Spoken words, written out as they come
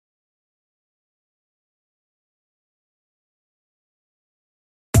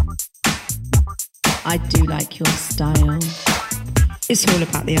I do like your style. It's all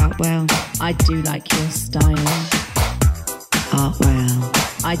about the art well. I do like your style. Art well.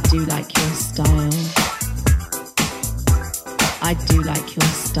 I do like your style. I do like your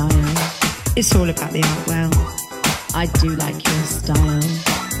style. It's all about the art well. I do like your style.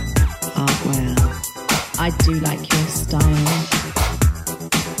 Art well. I do like your style.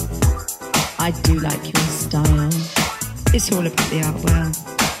 I do like your style. It's all about the art well.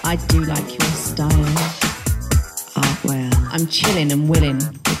 I do like your style. Art well. I'm chilling and willing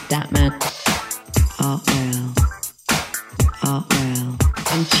with that man. Art well. Art well.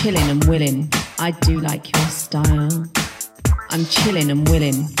 I'm chilling and willing. I do like your style. I'm chilling and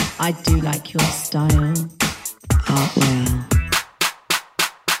willing. I do like your style. Art well.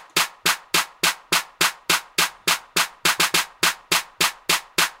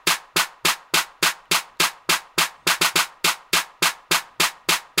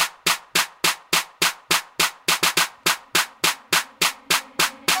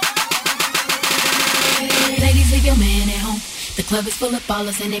 The club is full of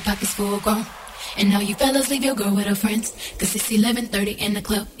ballers and their pockets full grown. And all you fellas leave your girl with her friends, cause it's 11:30 and the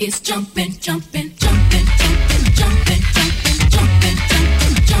club is jumping, jumping, jumping, jumping, jumping, jumping, jumping, jumping,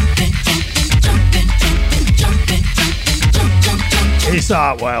 jumping, jumping, jumping, jumping, jumping, jumping, jump, jump, jump. It's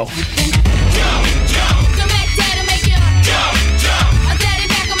Artwell.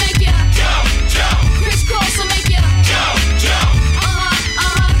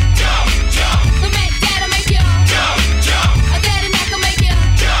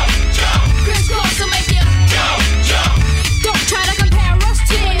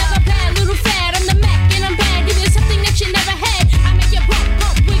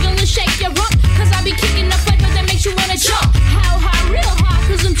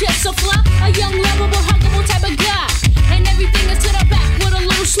 So fly, a young, lovable, huggable type of guy. And everything is to the back with a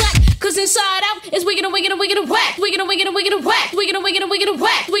little slack. Cause inside out is wiggin' and wiggin' and wiggin' and whack. Wiggin' and wiggin' and wiggin' and whack. Wiggin' and wiggin' and wiggin' and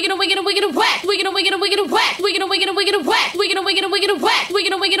whack. Wiggin' and wiggin' and wiggin' and whack. Wiggin' and wiggin' and wiggin' and whack. Wiggin' and wiggin' and wiggin' and whack. Wiggin' and wiggin' and wiggin' and whack. Wiggin'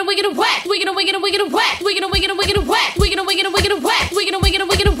 and wiggin' and wiggin' and whack. Wiggin' and wiggin' and wiggin' and whack. Wiggin' and wiggin' and wiggin' and whack. Wiggin' and wiggin' and wiggin' and whack. Wiggin' and wiggin' and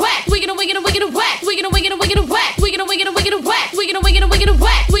wiggin' and whack. Wiggin' and wiggin' and wiggin' and whack. Wiggin' and wiggin' and wiggin' and whack. Wiggin' and wiggin' and wiggin' and whack. Wiggin' and wiggin' and wiggin' and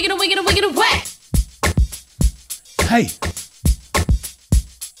whack. Wiggin' and wiggin' and wiggin' and whack. Hey.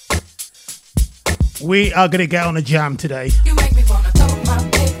 We are going to get on a jam today. You make me wanna throw my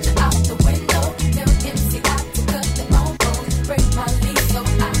page out the window. Never get to see out to cut the elbows. Break my lease so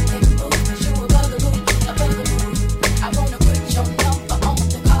I can move. 'Cause you a bugaboo, a bugaboo. I wanna put your number on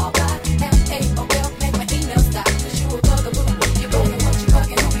the call by MAOL. Make my email stop. 'Cause you a bugaboo. You bugging what you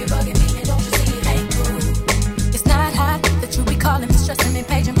bugging, who you bugging me, and don't you see it ain't cool. It's not hot that you be calling me, stressing me,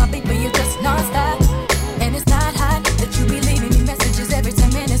 paging my beat, but you just non-stop. And it's not hot that you be leaving me messages every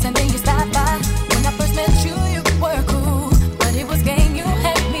 10 minutes and then you stop by. First met you, you were cool, but it was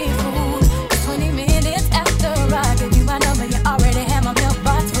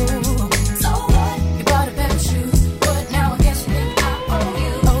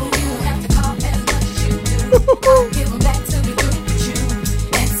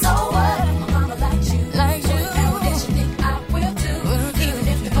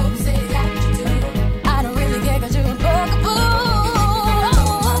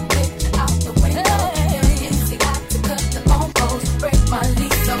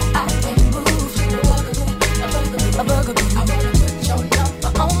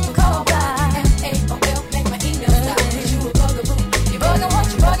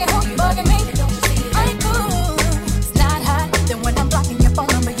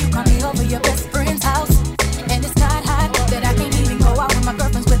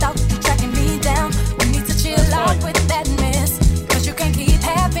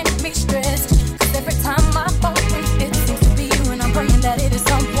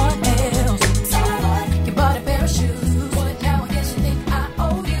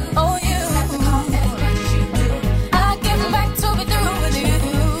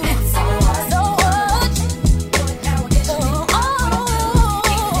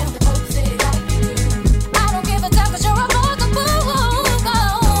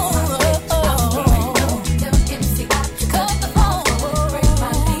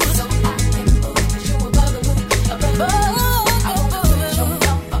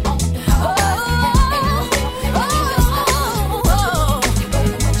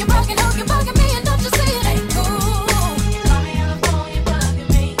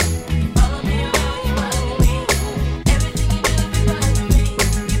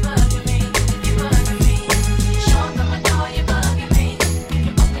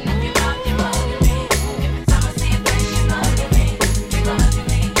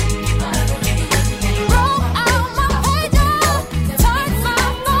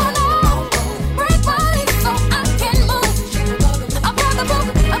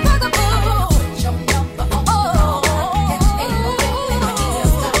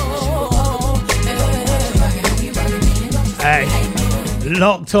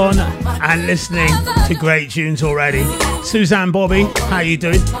locked on and listening to great tunes already. Suzanne Bobby, how you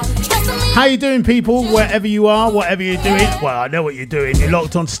doing? How you doing, people? Wherever you are, whatever you're doing. Well, I know what you're doing. You're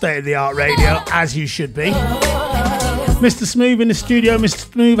locked on State of the Art Radio, as you should be. Mr. Smooth in the studio.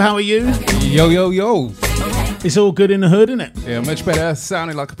 Mr. Smooth, how are you? Yo, yo, yo. It's all good in the hood, isn't it? Yeah, much better.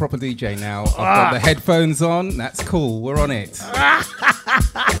 Sounding like a proper DJ now. I've got the headphones on. That's cool. We're on it.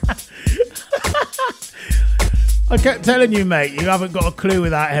 I kept telling you, mate, you haven't got a clue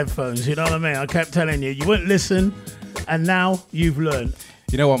without headphones. You know what I mean? I kept telling you. You wouldn't listen, and now you've learned.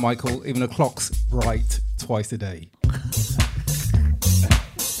 You know what, Michael? Even the clock's right twice a day.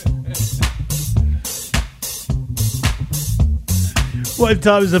 What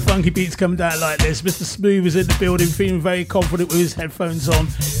times the funky beats come down like this? Mr. Smooth is in the building, feeling very confident with his headphones on.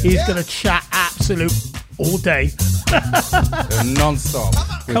 He's going to chat absolute all day. Non-stop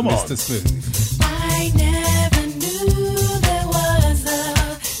with Come on. Mr. Smooth. I never knew there was a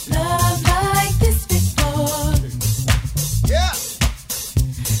love like this before. Yeah.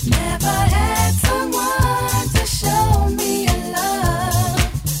 Never had someone to show me a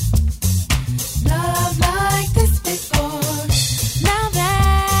love like this before. Now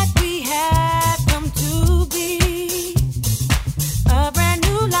that we have come to be a brand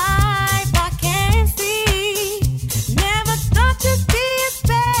new life, I can see. Never thought you'd be a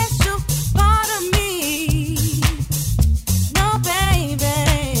special part of me. No,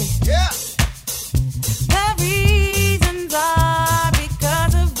 baby. Yeah. The reasons are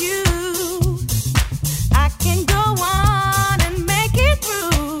because of you. I can go on and make it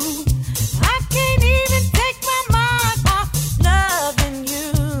through. I can't even take my mind off loving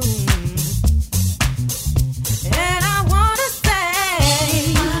you. And I wanna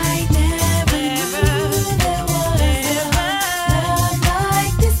say I never knew there was a love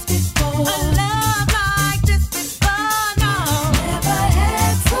like this before. A love like this before, no. Never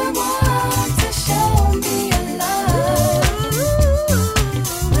had someone to show me a love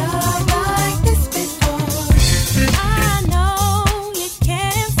like this before. I know you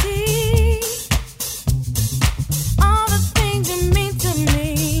can't see all the things you mean to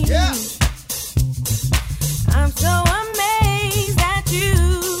me. Yeah. I'm so amazed that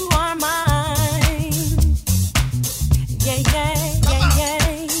you are mine. Yeah, yeah, yeah,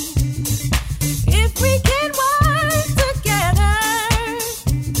 yeah. If we can work together,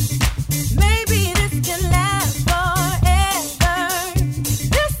 maybe this can last forever.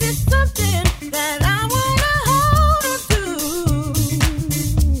 This is something that I wanna hold on to.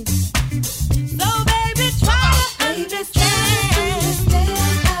 So baby, try to understand.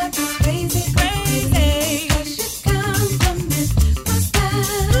 I'd be crazy, crazy. I should compliment my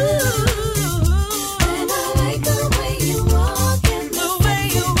style. And I like the way you walk and the way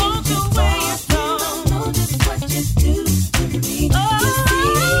you walk, the way you talk. I don't know just what you do to me. You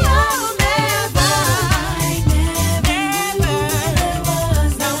see, I'll never knew there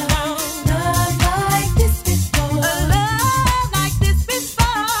was a love like this before. A love like this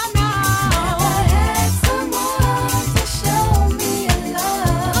before, no. Never had someone to show me a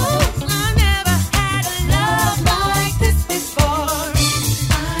love. I never had a love like this before.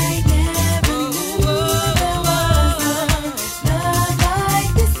 I never knew there was a love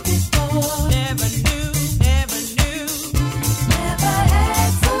like this before. Never knew, never knew. Never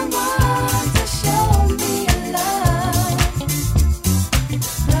had someone to show me a love like this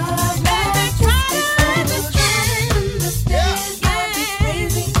before. Understand, I'd be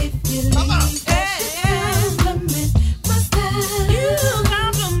crazy if you leave. I should compliment my style. You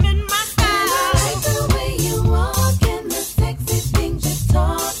compliment my style. I like the way you walk and the sexy things you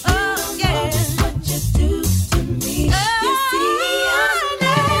talk. Oh, yeah. Just what you do to me. You see, I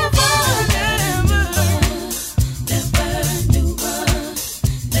never knew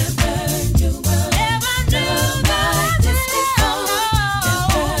like this before.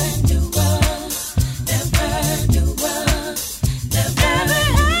 Never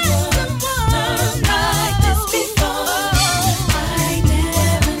knew like this before. I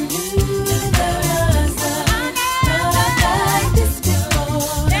never knew there was a love like this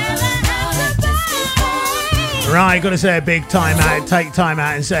before. Never had this before. Right, got to say a big time out. Take time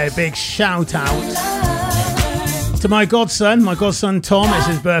out and say a big shout out to my godson Tom. It's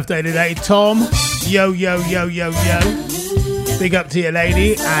his birthday today. Tom, yo, yo, yo, yo, yo. Big up to your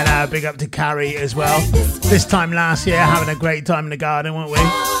lady, and big up to Carrie as well. This time last year, having a great time in the garden, weren't we?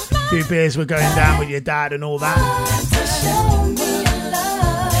 A few beers were going down with your dad and all that.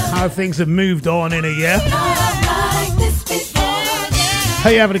 How things have moved on in a year.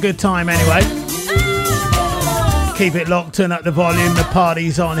 Hope you're having a good time anyway. Keep it locked, turn up the volume, the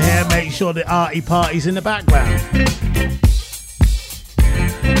party's on here. Make sure the arty party's in the background.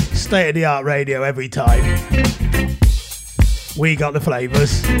 State of the art radio every time. We got the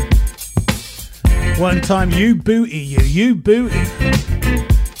flavours. One time, you booty, you booty.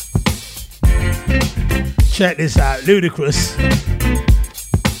 Check this out, Ludacris.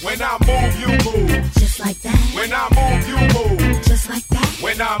 When I move, you move. Just like that. When I move, you move. Just like that.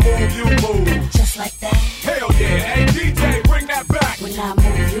 When I move, you move. Just like that. Hell yeah. Hey, DJ, bring that back. When I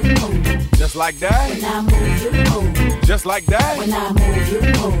move, you move. Just like that. When I move, you move. Just like that. When I move, you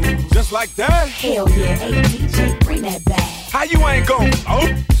move. Just like that. Hell yeah. Hey, DJ, bring that back. How you ain't gon'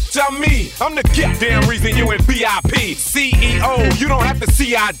 tell me? I'm the goddamn reason you in VIP. CEO, you don't have to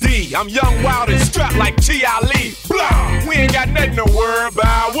CID. I'm young, wild, and strapped like T.I. Lee. Blah! We ain't got nothing to worry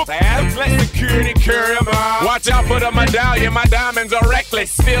about. Whoop ass, let security carry 'em out. Watch out for the medallion, my diamonds are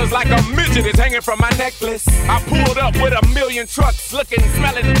reckless. Feels like a midget is hanging from my necklace. I pulled up with a million trucks, looking,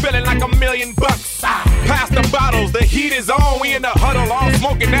 smelling, and feeling like $1,000,000. Pass the bottles, the heat is on. We in the huddle, all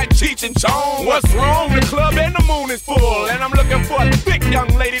smoking that Cheech and Chong. What's wrong? The club and the moon is full, and I'm looking for a thick young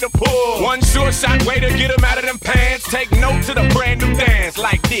lady to pull. One sure shot way to get him out of them pants. Take note to the brand new dance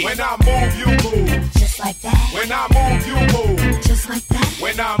like this. When I move, you move. Just like that. When I move, you move. Just like that.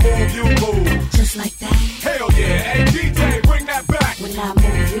 When I move, you move. Just like that. Hell yeah. Hey, DJ, bring that back. When I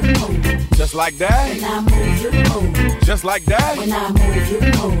move, you move. Just like that. When I move, you move. Just like that. When I move, you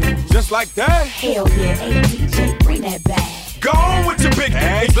move. Just like that. Hell yeah. Hey, DJ, bring that back. Go on with your big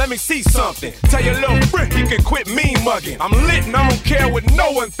ass, let me see something. Tell your little friend he can quit mean mugging. I'm lit and I don't care what no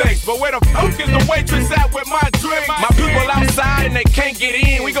one thinks. But where the fuck is the waitress at with my drink? My people outside and they can't get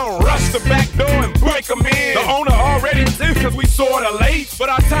in. We gon' rush the back door and break them in. The owner already did cause we sorta late. But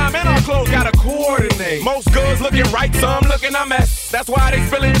our time and our clothes gotta coordinate. Most girls looking right, some looking a mess. That's why they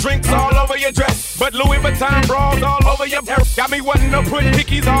spilling drinks all over your dress. But Louis Vuitton bras all over your purse. Got me wanting to put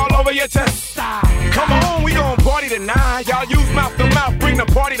hickeys all over your chest. Come on, we gon' party tonight. Y'all use mouth to mouth, bring the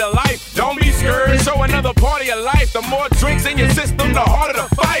party to life. Don't be scared, show another party of life. The more drinks in your system, the harder the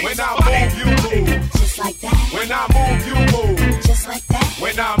fight. When I move, you move. Just like that. When I move, you move. Just like that.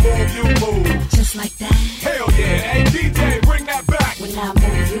 When I move, you move. Just like that. Hell yeah. Hey, DJ, bring that back. When I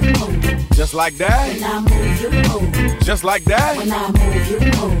move, you move. Just like that. When I move, you move. Just like that. When I move, you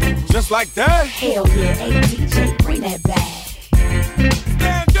move. Just like that. Hell yeah. Hey, DJ, bring that back.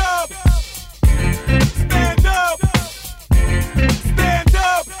 Stand up. Stand up. Stand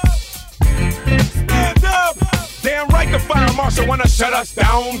up. Stand up. Damn right the fire marshal wanna shut us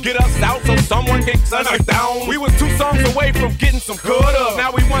down. Get us out so someone can shut us down. We was 2 songs away from getting some good up.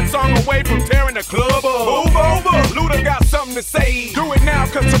 Now we 1 song away from tearing the club up. Move over, Luda got something to say. Do it now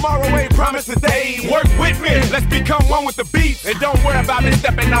cause tomorrow ain't promised today. Work with me, let's become one with the beat. And don't worry about me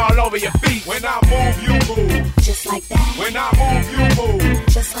stepping all over your feet. When I move, you move. Just like that. When I move, you move.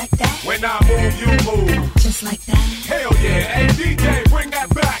 Just like that. When I move, you move. Just like that. Hell yeah, hey DJ, bring that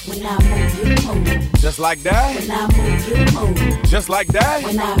back. When I move, you move. Just like that. When I move, you move. Just like that.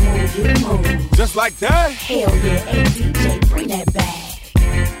 When I move, you move. Just like that. Hell yeah, hey DJ, bring that back.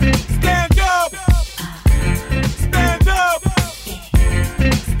 Stand up. Stand up.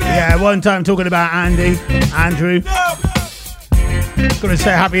 Yeah, one time talking about Andrew. Gonna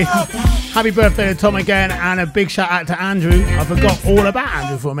say happy birthday to Tom again, and a big shout out to Andrew. I forgot all about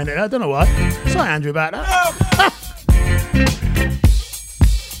Andrew for a minute. I don't know why. Sorry, Andrew, about that.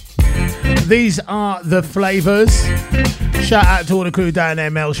 These are the flavours. Shout out to all the crew down there,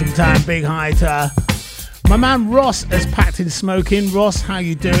 Melsham Town. Big hi to my man Ross has packed in smoking. Ross, how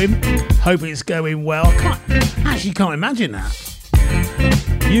you doing? Hope it's going well. Can't imagine that.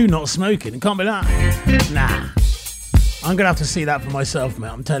 You not smoking. It can't be that. Nah. I'm gonna have to see that for myself,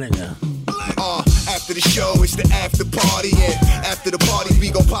 mate. I'm telling you. After the show, it's the after party, and after the party, we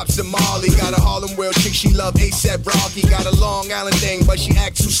gon' pop some Molly. Got a Harlem World chick, she love A$AP Rocky. Got a Long Island thing, but she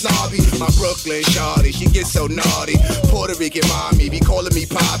acts too snobby. My Brooklyn shawty, she gets so naughty. Puerto Rican mommy, be calling me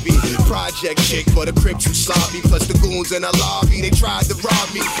Poppy. Project chick, but a crib too sloppy. Plus the goons in the lobby, they tried to rob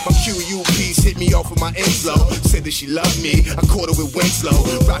me. My QU piece hit me off with my inflow. Said that she loved me, I caught her with Winslow.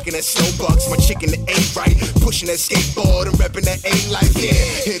 Rocking that Snowbucks, my chick in the A-right. Pushing that skateboard and repping that A-life, yeah.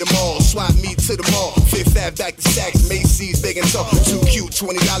 Hit them all, swap me to the mall. Fifth Ave back to Saks, Macy's, big and tall. Too cute,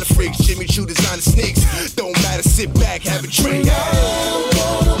 $20 freaks, Jimmy Choo designer sneaks. Don't matter, sit back, have a drink. I'm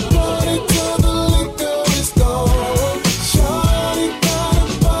gonna party till the liquor is gone. Shawty got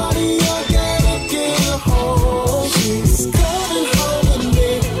a body, I gotta get her home. She's coming home with me,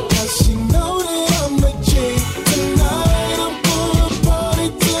 cause she know that I'm a G. Tonight I'm gonna party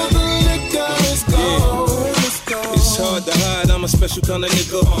till the liquor is gone. It's hard to hide, I'm a special kind of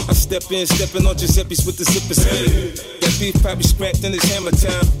nigga. I step in, stepping on Giuseppe's with the zipper split. That beef probably scrapped in his hammer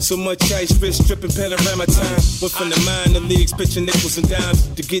time. So much ice, wrist stripping panorama time. Went from the minor leagues, pitching nickels and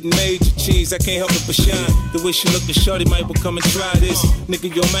dimes, to getting major cheese. I can't help it but shine. The way she lookin', shorty might well come and try this. Nigga,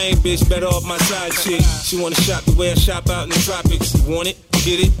 your main bitch better off my side chick. She wanna shop the way I shop out in the tropics. You want it?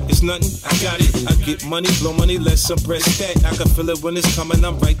 Get it? It's nothing. I got it. I get money, blow money, let some bread stack. I can feel it when it's coming.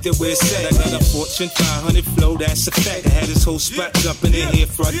 I'm right there where it's at. I got a Fortune 500 flow, that's a fact. I had this whole spot jumping in here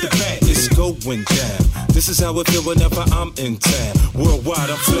front to back. It's going down. This is how it feel whenever I'm in town.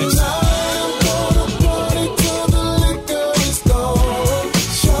 Worldwide, I'm flexing.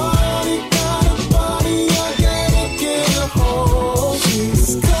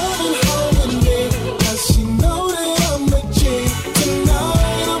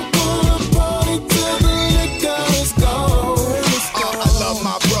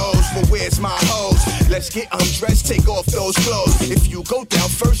 Let's get undressed, take off those clothes. If you go down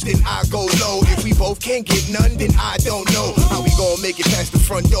first, then I go low. If we both can't get none, then I don't know how we gon' make it past the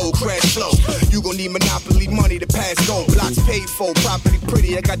front door. Crash slow. You gon' need Monopoly money to pass go. Blocks paid for, property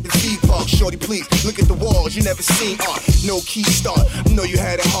pretty. I got the V-Park. Shorty, please look at the walls. You never seen art. No key start. I know you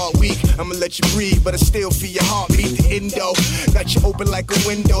had a hard week. I'ma let you breathe, but I still feel your heartbeat. The endo got you open like a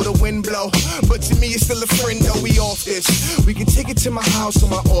window. The wind blow, but to me it's still a friend. Though we off this. We can take it to my house or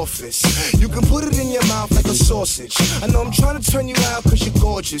my office. You can put it in your mouth like a sausage. I know I'm trying to turn you out cause you're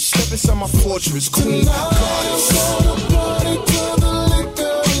gorgeous. Step inside my fortress, queen, goddess. Party till the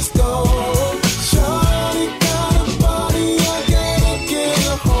liquor is gone. Shawty got a body, I gotta get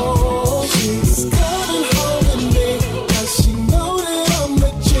her home. She's coming home with me, cause she know that I'm a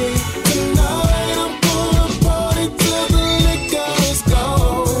G. Tonight I'm gonna party till the liquor is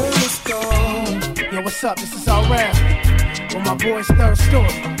gone. It's gone. Yo, what's up? This is all rap. With my boy's third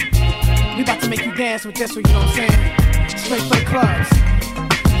story. We about to make you dance with this one, you know what I'm saying? Straight for the clubs.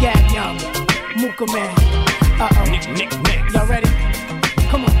 Yak Young, Mooka Man. Nick. Y'all ready?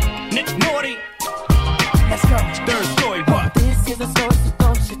 Come on. Nick Naughty. Let's go. Third story, what? This is a story, so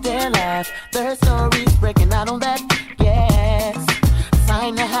don't you dare laugh. Third story's breaking out on that gas.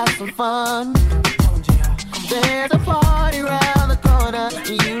 Time to have some fun. There's a party around the corner.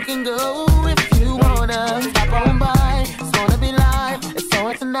 You can go if you wanna. Stop on by. It's gonna be live. It's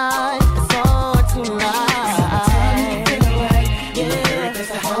on tonight. It's on tonight. Yeah, there's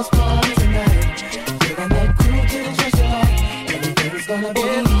a house party tonight. You're gonna cool to the treasure light. Everything's gonna be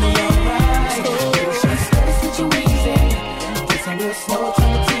alright. It's just a situation. Get some real slow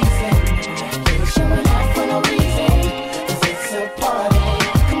trying to tease it. You're showing off for no reason. 'Cause it's a party.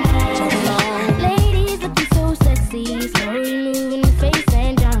 Come on. Ladies looking so sexy, slowly moving the face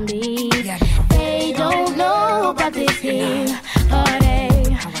and zombie. They don't know about this here party.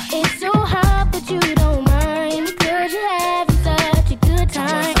 It's so hot, but you don't mind because you're having such a good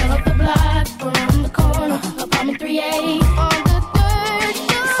time. Up the block, around the corner, apartment 380 on the third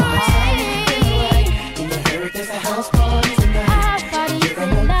story. You heard there's a house party tonight. House party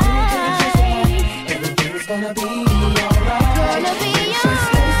tonight. Everything's gonna be alright. Gonna be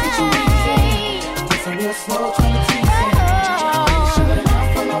alright. Get some real slow trying to tease it. Showing off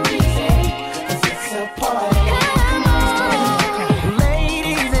for no reason. 'Cause it's a party.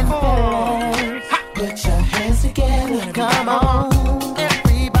 Ladies and boys, put your hands together. Come on,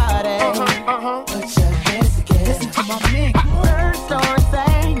 everybody. Put your hands together. Listen to my man. Third story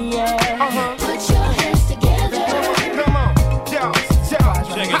saying, yeah. Put your hands together. Come on, yo.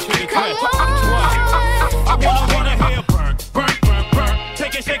 I wanna hear burn.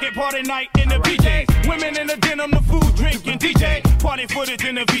 Shake it, party night in the PJs. Women in the denim, the food, drinking, DJ. Party footage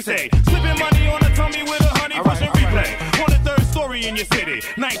in the VC. Slipping money on the tummy with a honey pushing replay. On the third story in your city.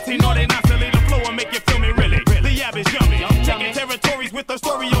 1909, so lay the floor and make you feel me really. The app is yummy. Taking territories with the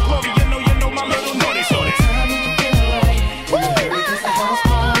story of glory. You know my little naughty shorty.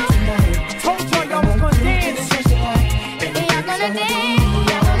 Told y'all y'all was gonna dance. Y'all gonna dance.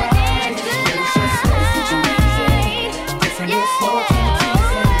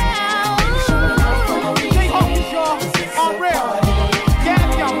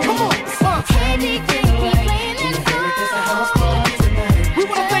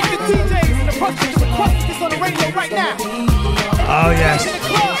 Oh yes.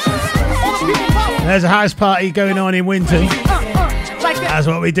 There's a house party going on in Winton. That's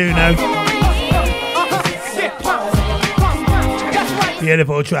what we do know.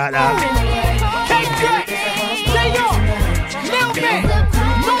 Beautiful track that.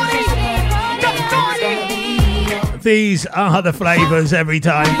 These are the flavours every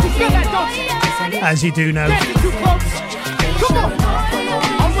time, as you do know.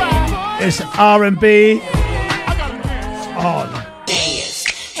 It's R&B on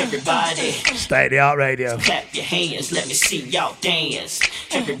Everybody, State of the Art Radio. clap your hands, let me see y'all dance.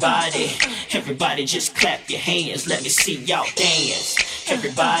 Everybody, everybody just clap your hands, let me see y'all dance.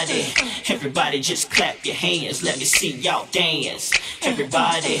 Everybody just clap your hands, let me see y'all dance.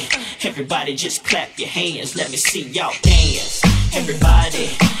 Everybody just clap your hands, let me see y'all dance.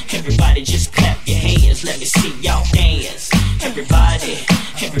 Everybody just clap your hands, let me see y'all dance.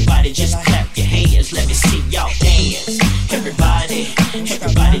 Everybody just clap your hands, let me see y'all dance.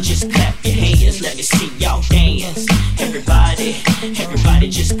 Everybody just clap your hands, let me see y'all dance. Everybody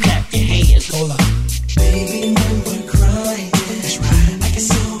just clap your hands. Hold on. Baby, when we're crying, that's right. I get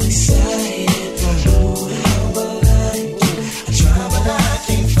so excited. Oh, how I like you. I try, but I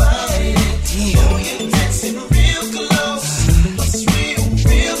can't find it. Oh, you're dancing real close, but it's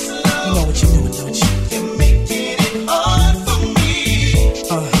real slow. You know what you're doing, don't you? You're making it hard for me.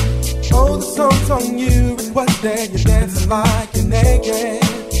 Oh, the song's on you. Requested you're dancing like you're naked.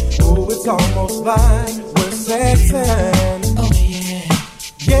 Oh, it's almost like we're sexing. Oh yeah.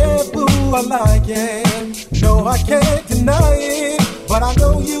 Yeah, boo, I like it. No, I can't deny it. But I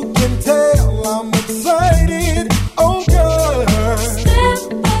know you can tell I'm excited. Oh, girl.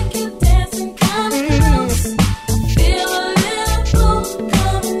 Step back, you dancing kinda close. Feel a little pull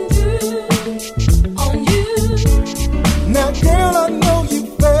coming through on you. Now, girl, I know you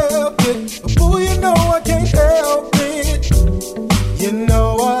felt it. But boo, you know I can't help it. You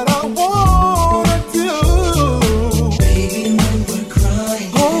know what I wanna do. Baby, when we're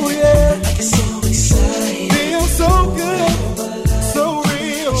crying, oh yeah, I get so excited. Feel so good, so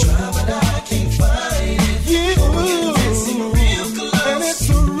real. Try, but I can't find it. You, you're dancing real close, and it's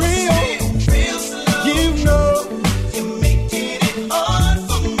real slow. You know, you're making it hard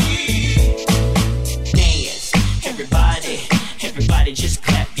for me. Dance, everybody just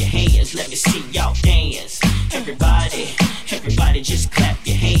clap your hands, let me see y'all dance. Everybody just clap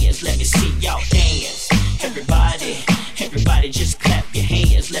your hands, let me see y'all dance. Everybody just clap your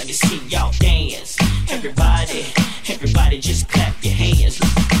hands, let me see y'all dance. Everybody just clap your hands.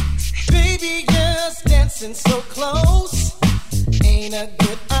 Baby, just dancing so close ain't a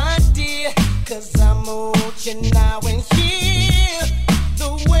good idea. Cause I'm watching now and here. The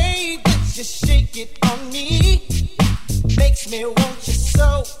way that you shake it on me makes me want you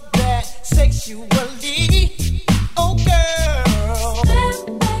so bad sexually. Oh, girl.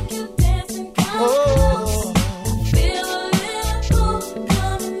 Step back, you dancing kinda close. Feel a little pull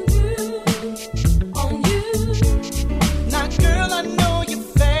coming through on you. Now, girl, I know you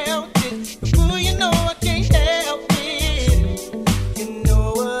felt it. But boo, you know I can't help it. You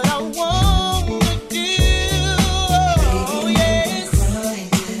know what I wanna do. Oh, yes.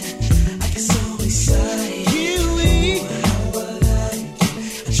 I get so excited. You, how I like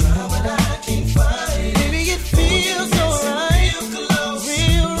it. I try, but I can't find it. baby, it feels alright.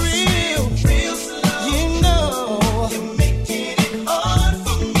 Real slow. You know, You're making it hard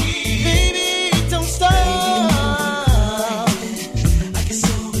for me. baby, don't stop. I get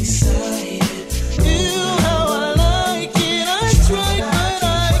so excited. You, how I like it. I try, but I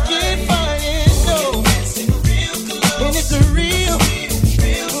can't find it. No, Dancing real close. and it's a real,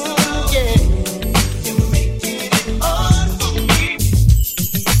 yeah. You're making it hard for me.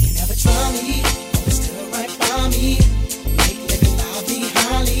 You never try me, always still right by me. Make living loud, be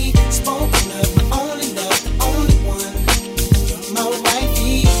highly spoken of. My only love, the only one. You're my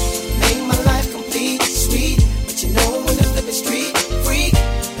wifey. Make my life complete, sweet. But you know when the flip is street freak.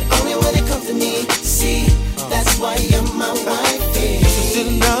 But only when it comes to me. See, that's why you're my wifey.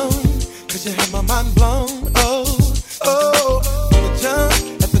 sitting down, cause you have my mind blown. Oh, wanna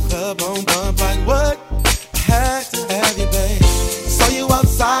jump at the club on bump like what? I had to have you, babe. Saw you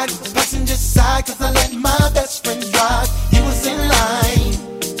outside, the passenger side, cause I let my best friend drive. You was in line,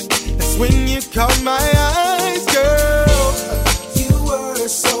 that's when you caught my eyes, girl. You were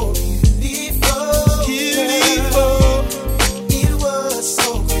so beautiful. Beautiful, It was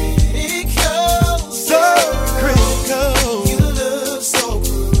so critical. so critical. You look so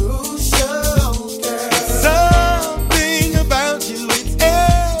crucial, girl. Something about you, it's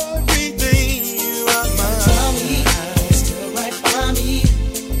everything. You are Tell mine. me, still right by me.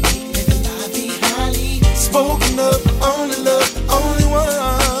 Make living life be highly Spoken of, only love, only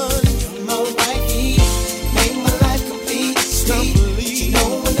one. You're my wifey. Make my life complete, sweet. But you know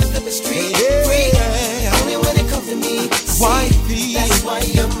when the flip is street free. Only when it comes to me. See, Wifey. that's why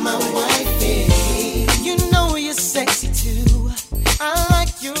you're my wifey. You know you're sexy too. I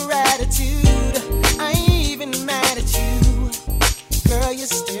like your attitude. I ain't even mad at you. Girl, you're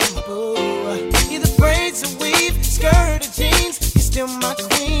still my boo. Either braids or weave, skirt or jeans, you're still my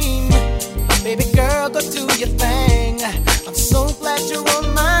queen. Baby girl, go do your thing. I'm so glad you're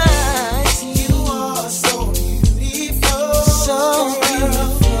on mine.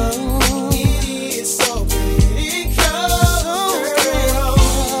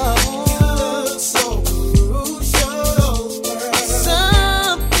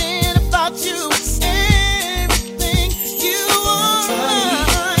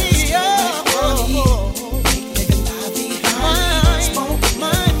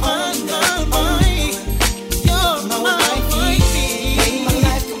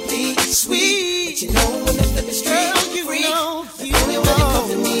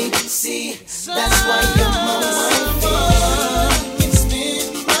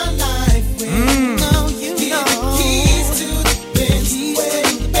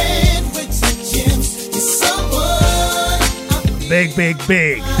 big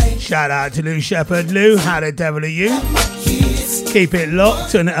shout out to Lou Shepherd. Lou, how the devil are you? Keep it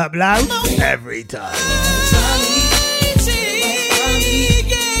locked, turn it up loud every time.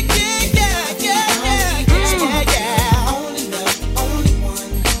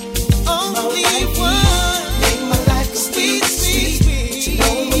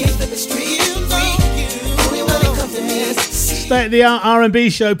 State of the art R&B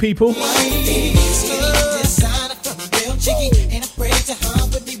show, people.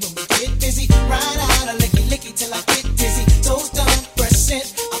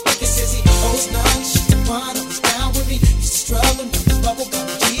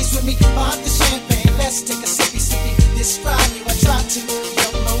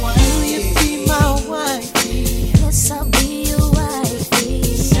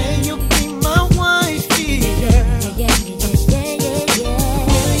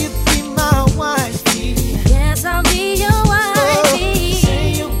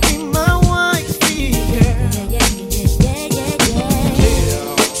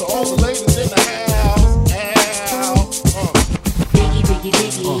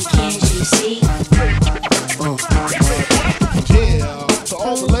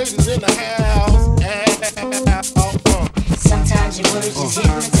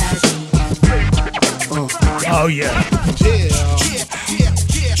 Oh yeah.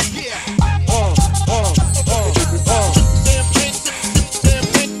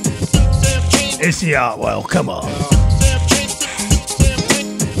 It's the Artwell, come on.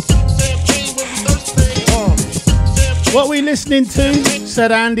 What we listening to?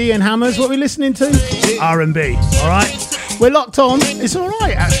 Said Andy and Hammers. What we listening to? R&B. All right. We're locked on. It's all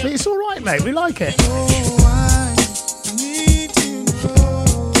right, actually. It's all right, mate. We like it.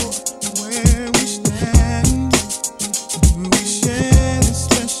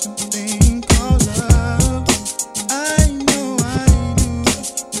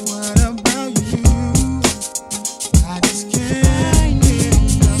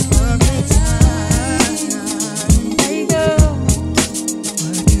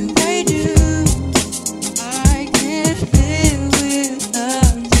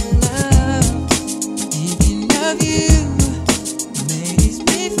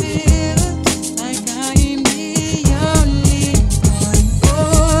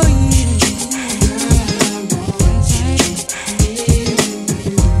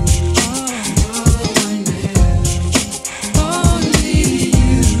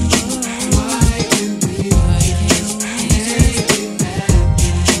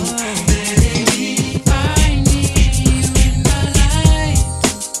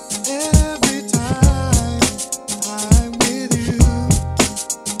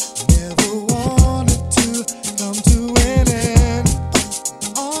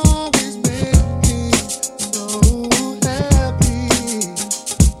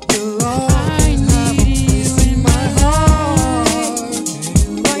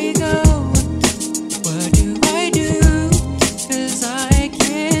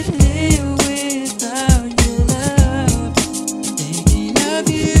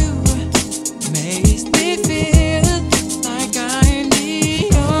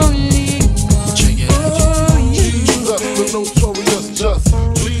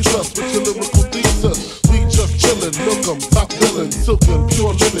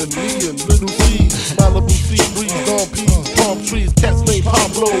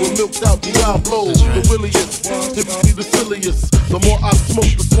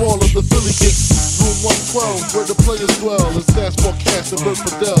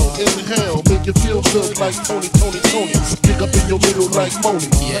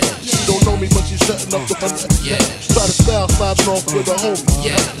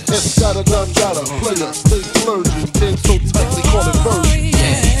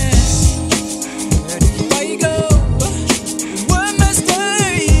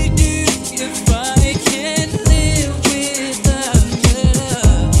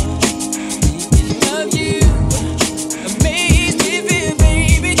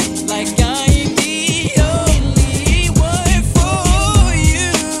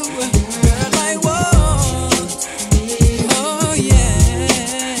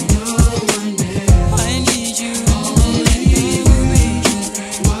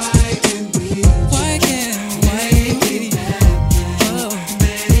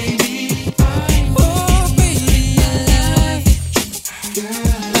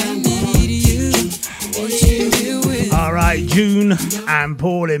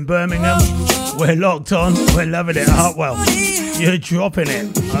 Birmingham, we're locked on, we're loving it. Hartwell, you're dropping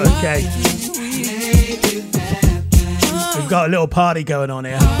it. Okay, we've got a little party going on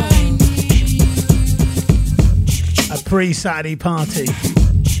here. A pre-Saturday party.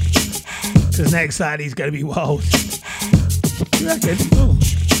 Because next Saturday's going to be wild. You reckon? Oh.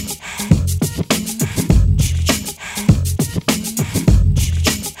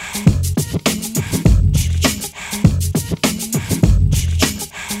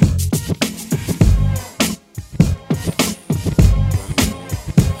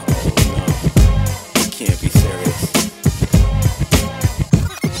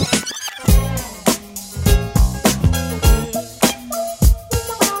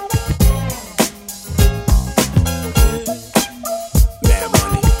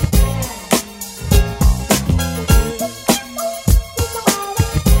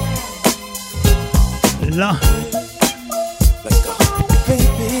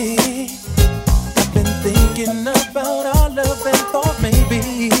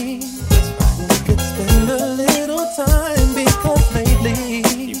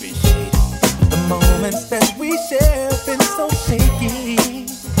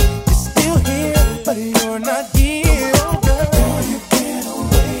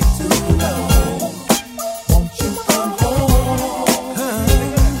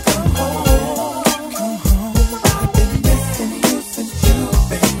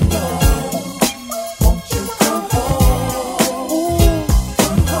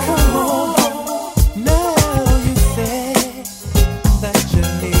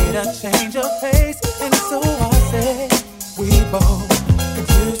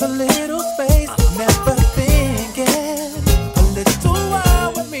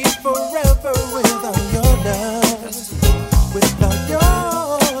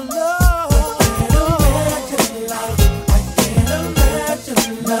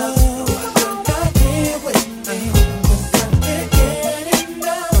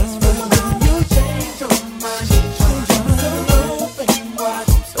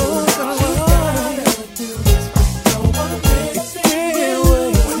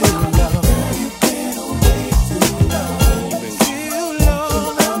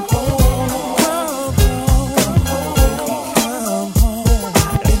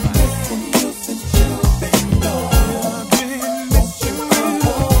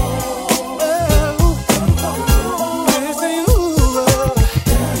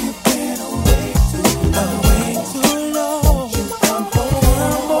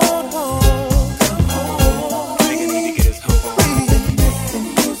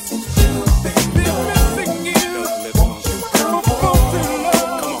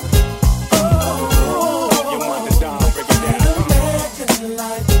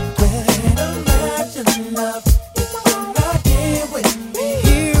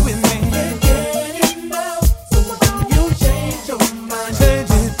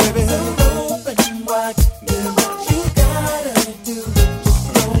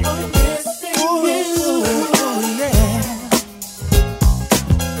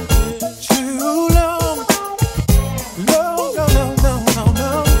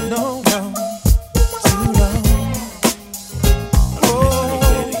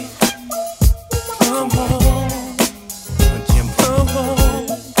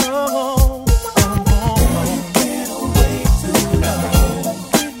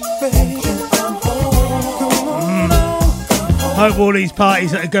 Hope all these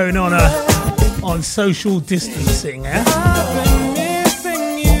parties that are going on social distancing, yeah?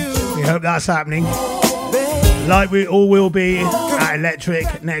 We hope that's happening. Like we all will be at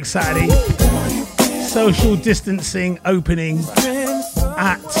Electric next Saturday. Social distancing opening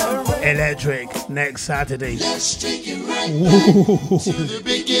at Electric next Saturday.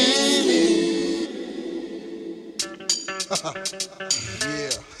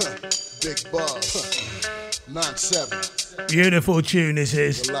 Big Bob. 9-7. Beautiful tune this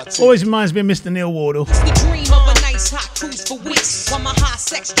is. Always reminds me of Mr. Neil Wardle. It's the dream of a nice hot cruise for weeks, while my high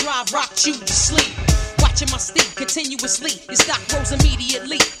sex drive rocked you to sleep. Watching my sleep continuously, your stock rose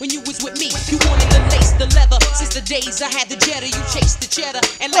immediately when you was with me. You wanted the lace, the leather. Since the days I had the Jetta, you chased the cheddar.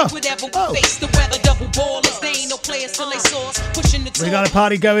 And like whatever we face the weather, double ballers. They ain't no players till they saw us pushing the. We got a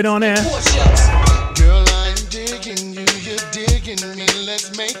party going on here. Girl, I'm digging you, you're digging me.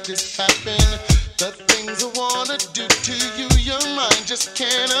 Let's make this happen. The things I wanna do to you, your mind just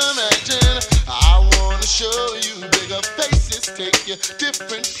can't imagine. I wanna show you bigger faces, take you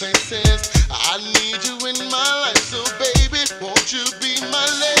different places. I need you in my life, so baby, won't you be my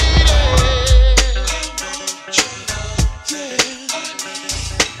lady? I want your love, yeah.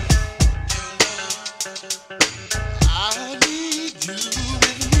 I need you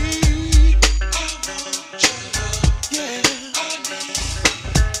with me. I want your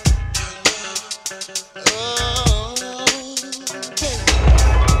love,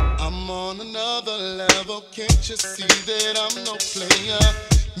 yeah. I'm on another level, can't you see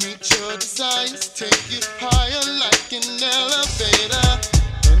tires take you higher like an elevator.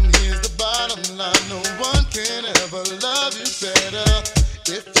 And here's the bottom line, no one can ever love you better.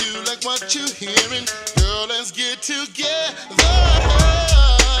 If you like what you're hearing, girl, let's get together.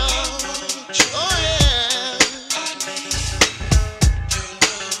 Oh yeah.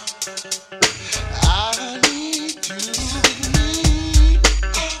 I need you.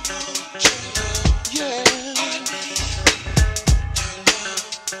 Yeah.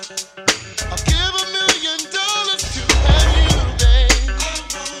 I'll give $1 million to have you, babe.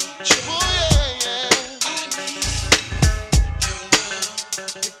 Oh yeah,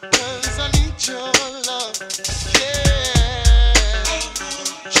 because I need your love.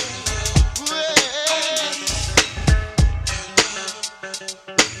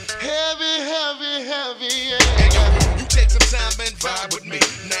 Heavy, yeah. You take some time and vibe with me.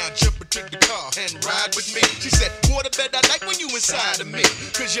 Now jump into the car and ride with me. She said, waterbed, I like when you inside of me.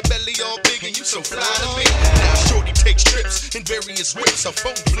 Cause your belly all big and you so fly to me. Now shorty takes trips in various whips. Her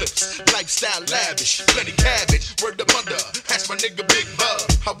phone flips, lifestyle lavish, plenty cabbage. Word of mother, ask my nigga Big Bub.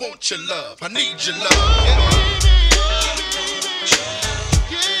 I want your love, I need your love.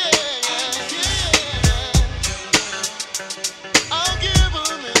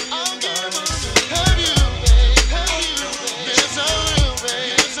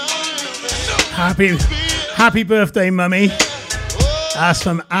 Happy birthday, mummy. That's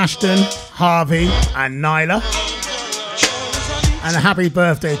from Ashton, Harvey, and Nyla. And a happy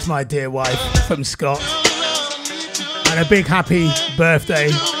birthday to my dear wife from Scott. And a big happy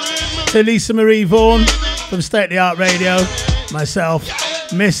birthday to Lisa Marie Vaughan from State of the Art Radio. Myself,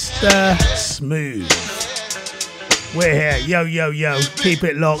 Mr. Smooth. We're here. Yo, yo, yo. Keep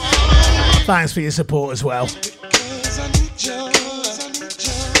it locked. Thanks for your support as well.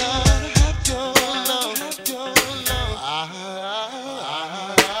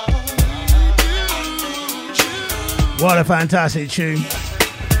 What a fantastic tune.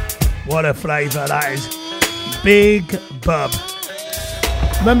 What a flavour that is. Big Bub.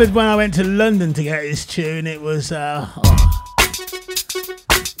 Remember when I went to London to get this tune? It was,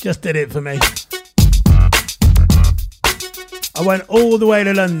 just did it for me. I went all the way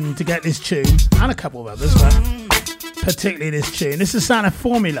to London to get this tune, and a couple of others, but particularly this tune. This is the sound of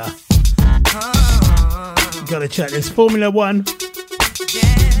Formula. You gotta check this. Formula 1.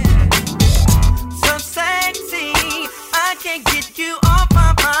 Can't get you off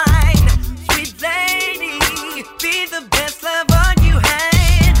my mind, sweet lady. Be the best lover you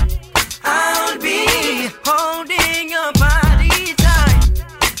had. I'll be holding your body tight.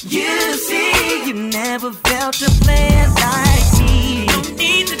 You see, you never felt a place like me. No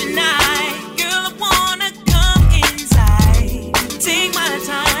need to deny, girl. I wanna come inside. Take my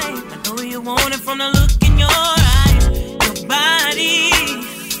time. I know you want it from the look in your eyes. Your body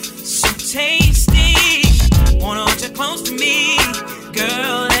so tasty. Wanna hold you close to me,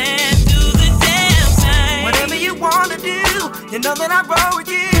 girl, and do the damn thing. Whatever you wanna do, you know that I roll with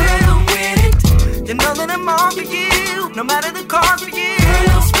you. Girl, with it. You know that I'm all for you, no matter the cost for you.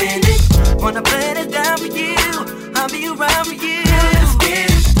 Girl, spend it. Wanna play it down for you, I'll be around for you. Girl, get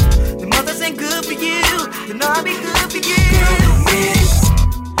it. The mothers ain't good for you, you know I'll be good for you. Girl, with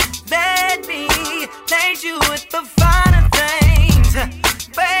it. Let me place you with the finer things.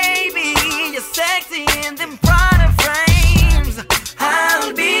 Baby, you're sexy in them Prada frames.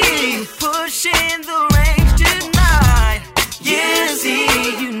 I'll be pushing the range tonight. You see,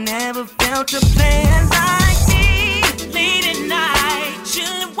 you never felt a plan like me. Late at night,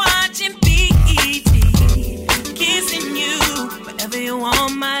 chillin' watching BET, kissing you wherever you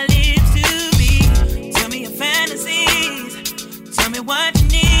want my lips to be. Tell me your fantasies, tell me what you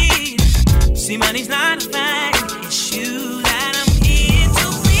need. See, money's not a thing, it's you that I'm here to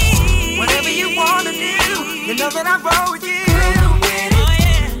be. Whatever you wanna do, you know that I roll with you. Oh,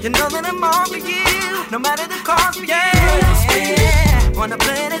 yeah. You know that I'm all for you, no matter the cost for you. Yeah. Wanna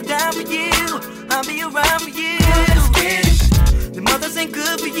play it down for you, I'll be around for you. The mothers ain't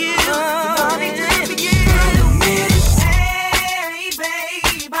good for you, I'll be good for you. Hey,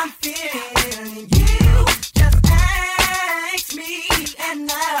 babe, I'm feeling you. Just ask me and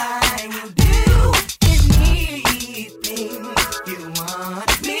I will do anything you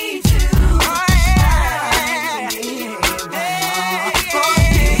want me to.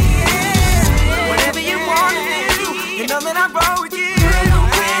 Whatever you want to do, you know that I roll with you.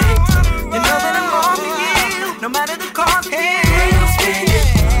 You know that I'm all for you, no matter the cost.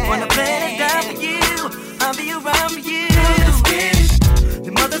 Wanna play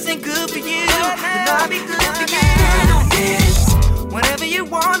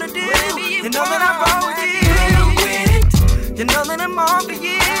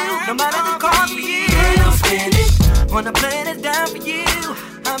no matter the cost for you. I'll spend it, wanna play it down for you.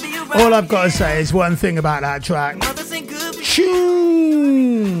 I'll be around. All I've got to say is one thing about that track. Mothers ain't good for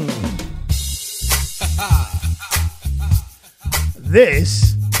Tune.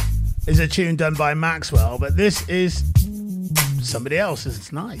 This is a tune done by Maxwell, but this is somebody else.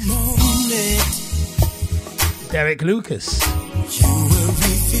 It's nice. Derek Lucas. You will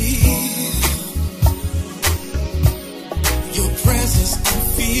reveal your presence. I'm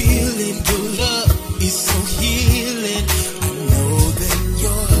feeling your love is so healing. I know that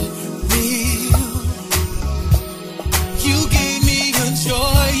you're real. You gave me a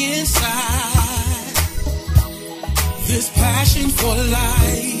joy inside, this passion for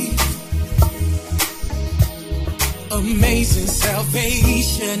life, amazing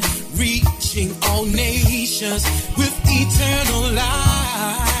salvation, reaching all nations with eternal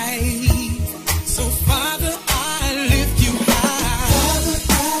life. So Father, I lift you high. Father,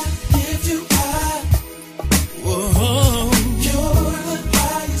 I lift you high. Whoa. You're the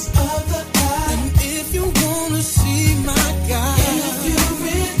highest of the high. And if you wanna see my God, if you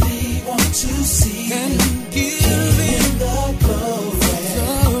really want to see, then give him the glory.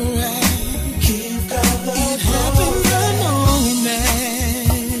 Give God the glory. It happened the moment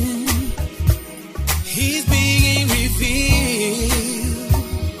He's being revealed.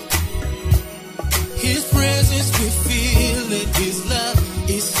 His presence, we feel it. His love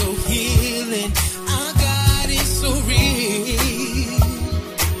is so healing. Our God is so real.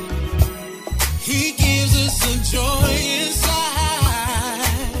 He gives us a joy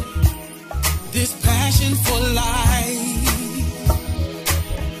inside, this passion for life,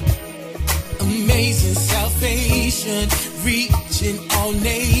 amazing salvation, reaching all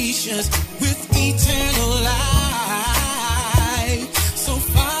nations with eternal life. So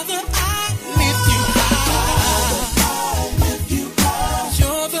Father, I lift you high.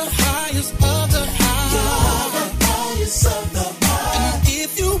 You're the highest of the high. You're the highest of the high. And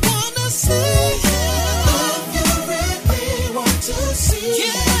if you wanna see Him, if you really want to see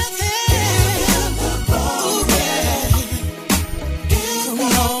Him, come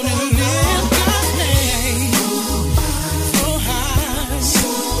on and lift God's name. So high,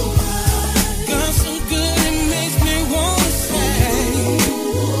 God's so good it makes me wanna say,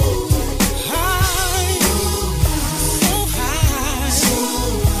 high, so high,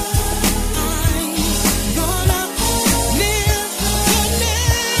 I'm gonna lift your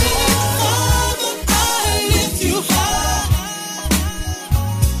name. Father, I lift you high.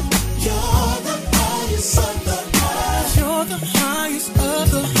 You're the highest of the high. You're the highest of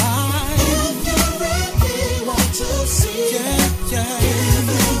the high. If you really want to see, yeah, yeah. Give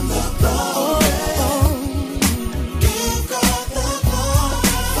him the glory. Give God the glory.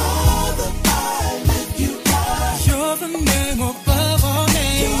 Father, I lift you high. You're the name above all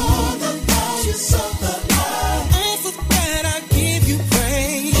names. You're the highest of the high. And for that I give you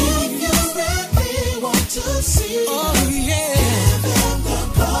praise. If you really want to see, oh yeah. Give him the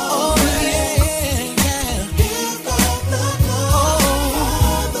glory. Oh yeah, yeah. Give God the glory.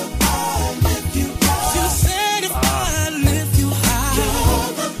 Father, I lift you high. You said if I lift you high,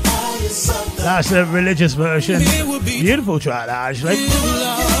 you're the highest of the That's the religious version. Beautiful track, that actually.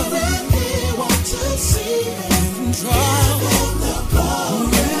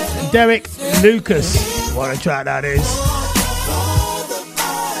 Derek Lucas. What a track that is.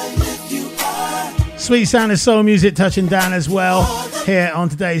 Sweet sound of soul music touching down as well here on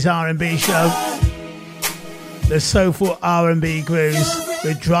today's R&B show. The soulful R&B grooves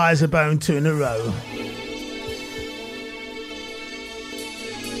with Dry as a Bone 2 in a row.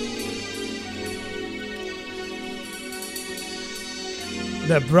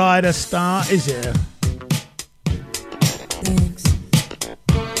 The brighter star is here.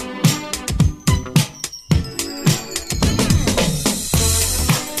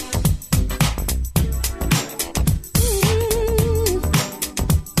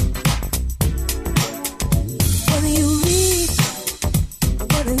 Whether you read or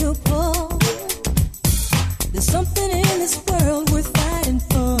whether you pour, there's something in this world worth fighting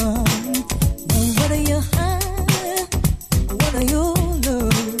for. And whether you're high or whether you're low,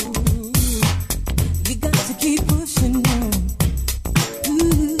 you got to keep pushing on.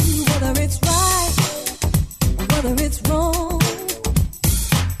 Ooh, whether it's right or whether it's wrong,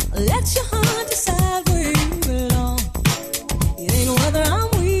 let your heart decide where you belong. It ain't whether I'm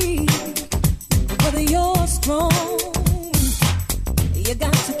weak or whether you're strong. You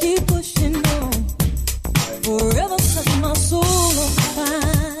got to keep pushing on. Forever set my soul on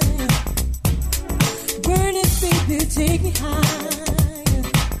fire. Burn it, baby, take me higher.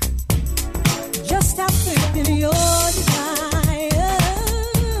 Just how thick in your desire.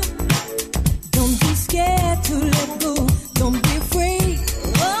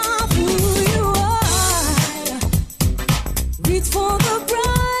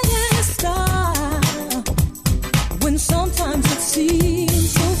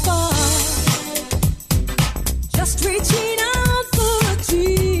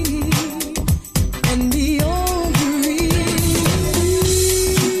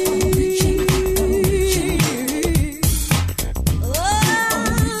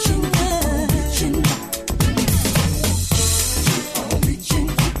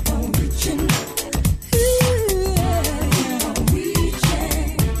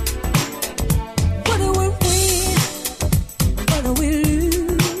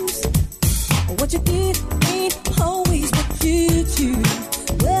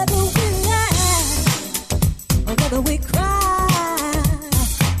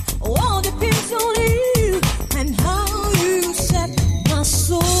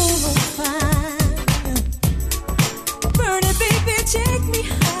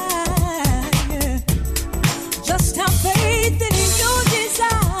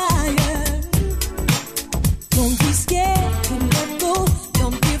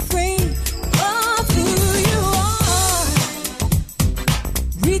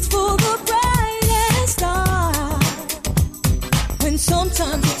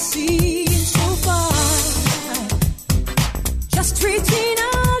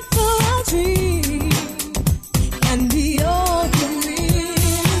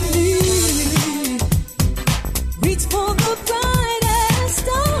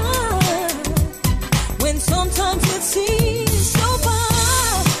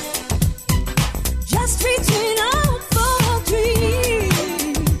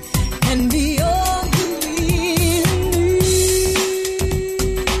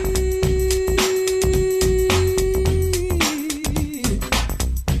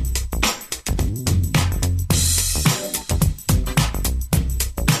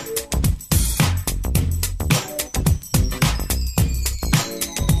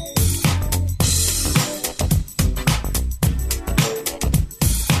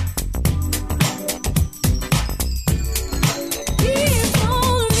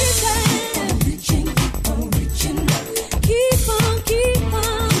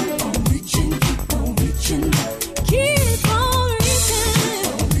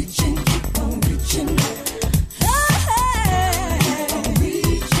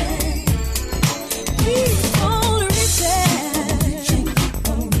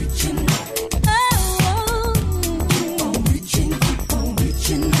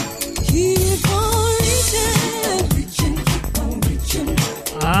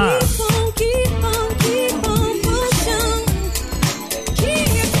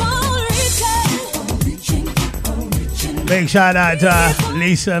 Big shout out to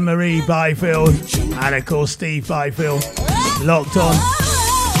Lisa Marie Byfield and of course Steve Byfield. Locked on.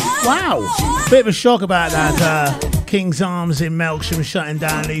 Wow. Bit of a shock about that King's Arms in Melksham shutting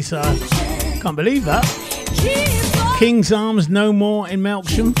down, Lisa. Can't believe that. King's Arms no more in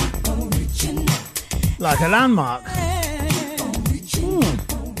Melksham. Like a landmark.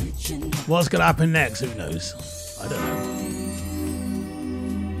 What's going to happen next? Who knows? I don't know.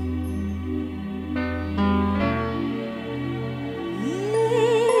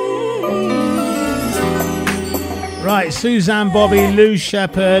 Right, Suzanne Bobby, Lou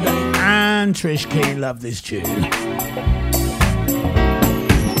Shepherd and Trish King love this tune.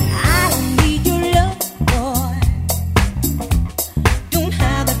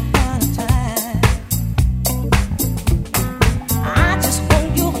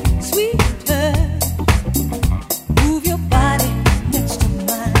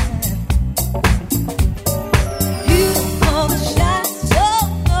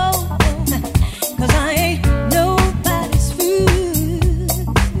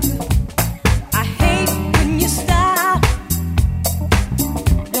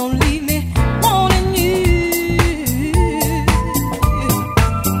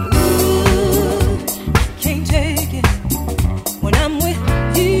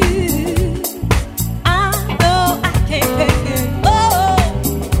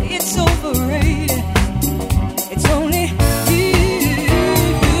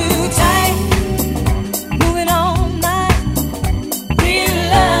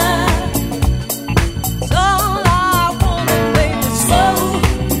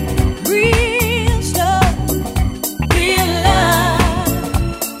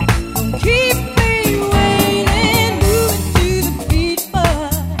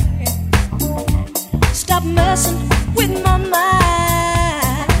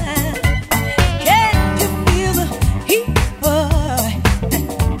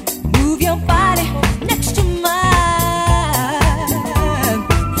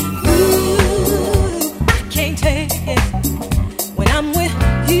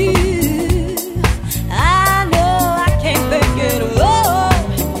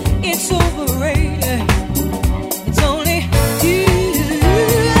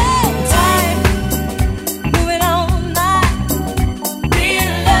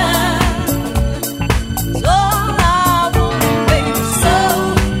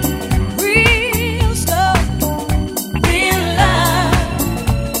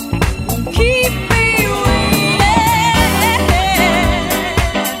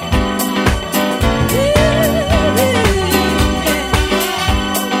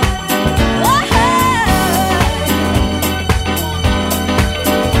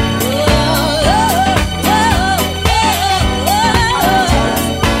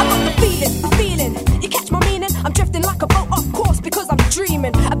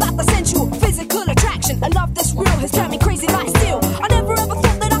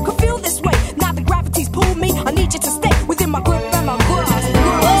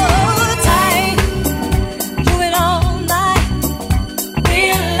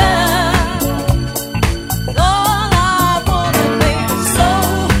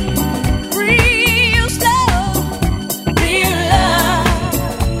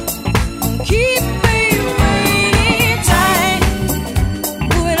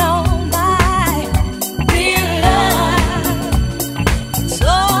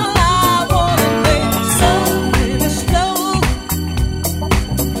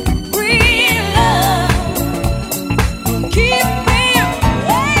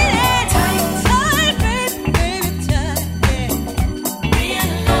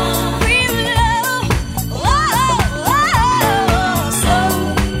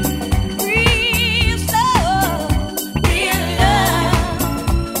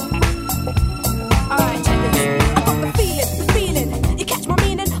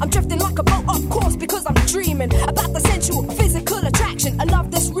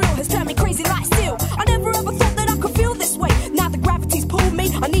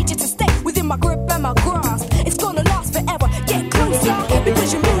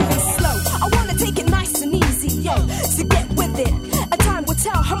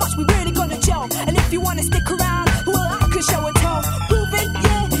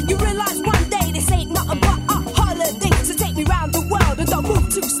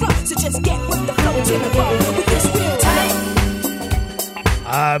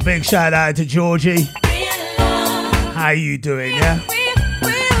 Big shout out to Georgie. How you doing, yeah?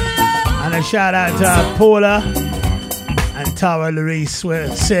 And a shout out to Paula and Tara Louise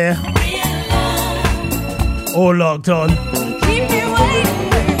Sear. All locked on.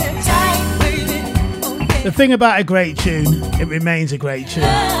 The thing about a great tune, it remains a great tune.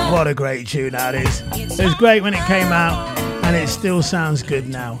 What a great tune that is. It was great when it came out, and it still sounds good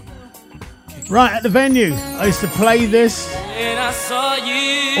now. Right, at the venue, I used to play this And I saw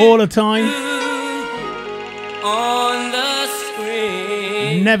you all the time. on the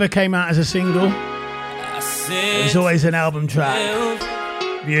screen. Never came out as a single. It was always an album track.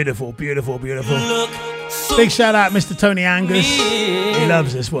 Beautiful, beautiful, beautiful. Big shout out Mr. Tony Angus. He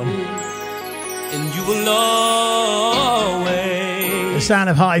loves this one. And you will always The sound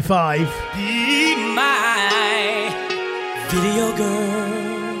of High Five. be my video girl.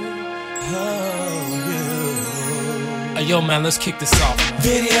 Hey, yo, man, let's kick this off.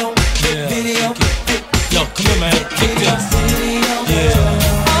 Video, video. Yo, come here, man. Kick this. Yeah.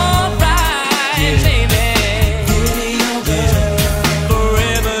 All right, baby. Video girl.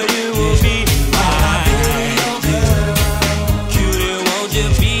 Forever you will be mine. Cutie, won't you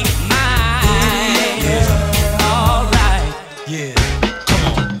be mine? All right, yeah. Come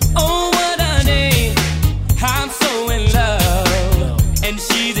on. Oh, what a day. I'm so in love. And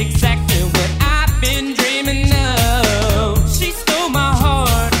she's exactly what I've been dreaming of. She stole my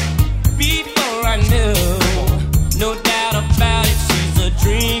heart before I knew. No doubt about it, she's a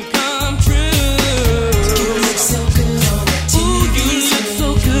dream come true. You look so good. Ooh, you look so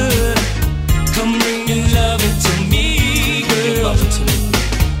good. Come bring your loving to me, girl.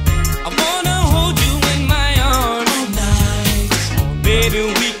 I wanna hold you in my arms all night. Baby,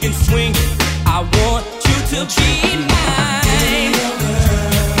 we can swing it. I want you to be mine.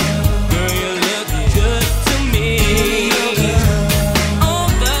 Girl, you look good to me. On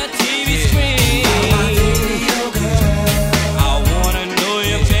the TV screen. I wanna know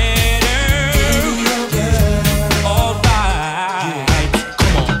you better. All right.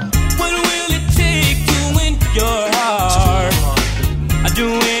 Come on. What will it take to win your heart? I'd do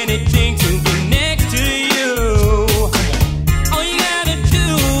anything to get next to you. All you gotta do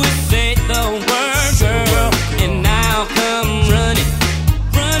is say the word, girl, and I'll come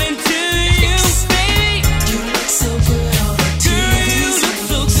running to you, baby. You look so good all the time. Girl, you look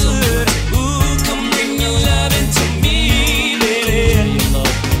so good. Ooh, come bring your loving to me, baby.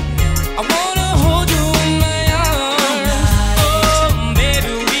 I wanna hold you in my arms. Oh,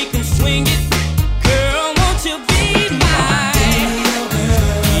 baby, we can swing it. Girl, won't you be mine?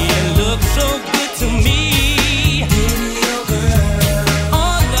 You look so good to me.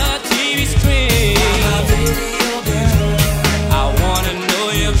 On the TV screen. I wanna know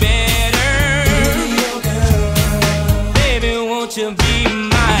you better. Baby, won't you be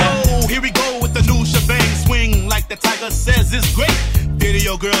mine? Yo, here we go with the new shebang. Swing like the tiger says it's great.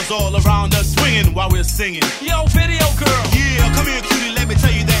 Video girls all around us swinging while we're singing. Yo, video girl. Yeah, come here, cutie, let me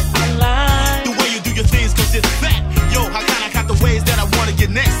tell you that I like the way you do your things, cause it's fat. Yo, I kinda got the ways that I wanna get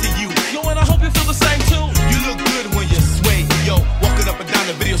next to you. Yo, and I hope you feel the same too. You look good when you sway. Yo, walking up and down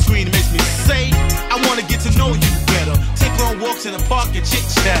the video screen makes me say, I wanna get to know you better. Take long walks in the park and chit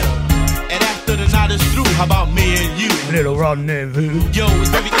chatter. And after the night is through, how about me and you? Little rendezvous. Yo, it's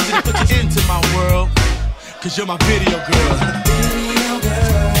very easy to put you into my world, cause you're my video girl.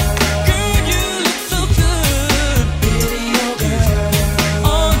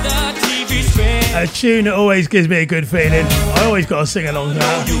 A tune that always gives me a good feeling. I always got to sing along to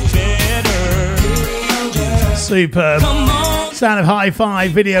that. Superb. Sound of High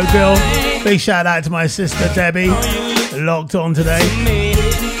Five, Video Girl. Big shout out to my sister Debbie, locked on today.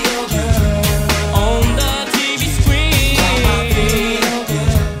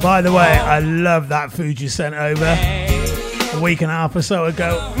 By the way, I love that food you sent over a week and a half or so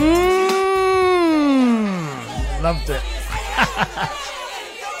ago. Loved it.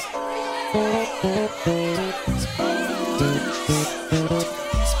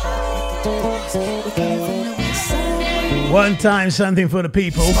 One time, something for the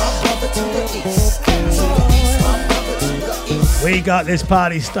people. We got this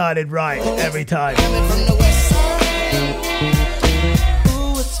party started right every time.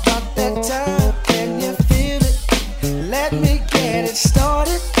 Ooh, it's about that time. Can you feel it? Let me get it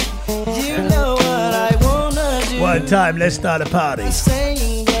started. You know what I wanna do. One time, let's start a party. I'm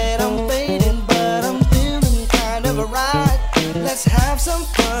saying that I'm fading, but I'm feeling kind of a ride. Let's have some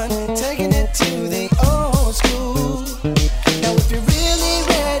fun, taking it to the old school. Now if you're really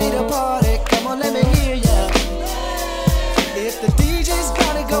ready to party, come on, let me hear ya. If the DJ's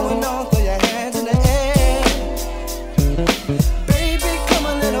got it going on, throw your hands in the air. Baby, come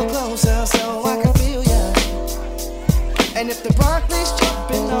a little closer so I can feel ya. And if the broccoli's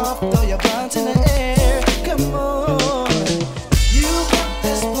jumping off, throw your buns in the air. Come on, you got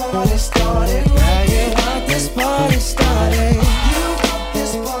this party started right. You got this party started. You got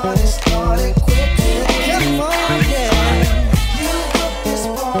this party started quickly.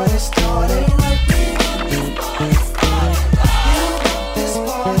 party started. This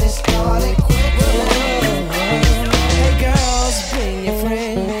party started quickly. Hey girls, bring your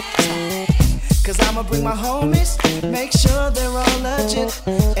friends, 'cause I'ma bring my homies. Make sure they're all legit,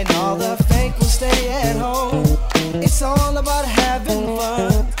 and all the fake will stay at home. It's all about having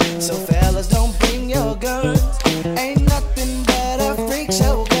fun, so fellas don't bring your guns. Ain't nothing but a freak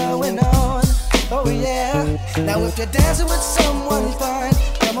show going on. Oh yeah. Now if you're dancing with someone fine,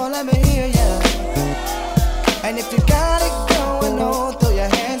 come on, let me hear ya. And if you got it going on, throw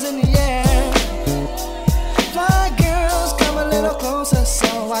your hands in the air. Fly girls, come a little closer so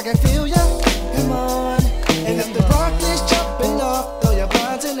I can feel ya. Come on. And if the rock is jumping off, throw your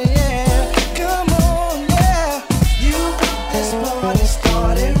bonds in the air. Come on, yeah. You got this party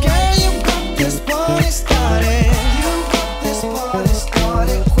started. Girl, you got this party started. You got this party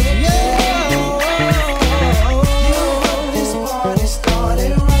started quick. Yeah. You got this party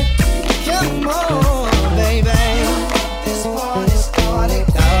started right. Come on, baby. This party started.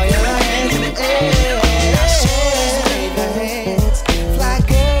 Throw your hands in the air. Shorties, wave your hands. Fly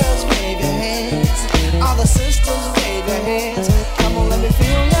girls, wave your hands. All the sisters, wave your hands. Come on, let me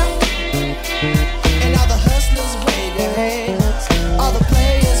feel ya. And all the hustlers, wave your hands. All the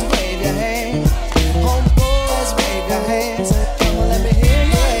players, wave your hands. Homeboys, wave your hands. Come on, let me hear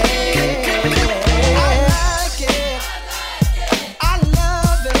ya. I like it. I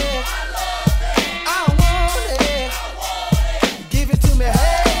love it. I want it. Give it to me,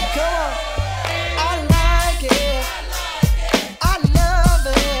 hey, come on. I like it. I love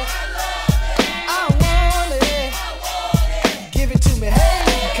it. I want it. Give it to me, hey,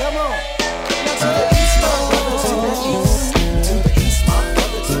 come on. Now to the east, my brother, to the east. To the east, my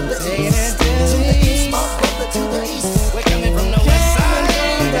brother, to the east. To the east, my brother, to the east. We're coming from the west side.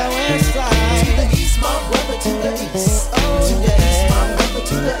 The west side. To the east, my brother, to the east. To the east, my brother,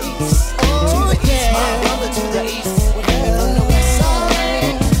 to the east. To the east, my brother, to the east. We're coming from the west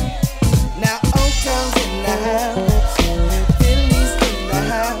side. Now Oakland's in the house. Philly's in the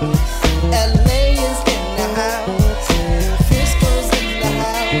house. LA is in the house. Frisco's in the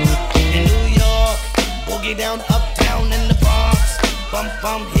house. In New York, boogie down uptown in the Bronx. Bump,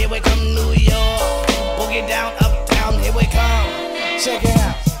 bump, here we come, New York. Boogie down uptown, here we come. Check it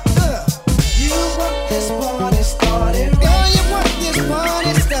out. You want this party started. Girl, you want this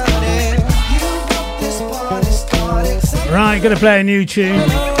party started. You want this party started. Right, gonna play a new tune.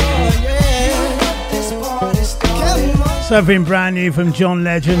 Something brand new from John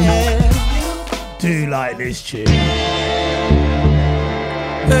Legend. Do like this tune.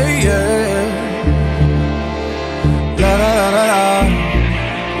 Hey, yeah. La la la la la.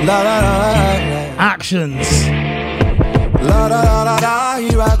 La la la la la. Actions. La da da da da,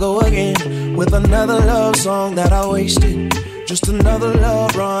 here I go again with another love song that I wasted. Just another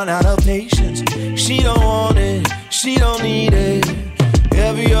love run out of patience. She don't want it, she don't need it.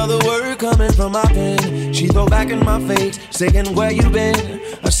 Every other word coming from my pen, she throw back in my face, saying where you been.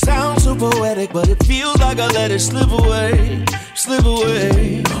 I sound so poetic, but it feels like I let it slip away, slip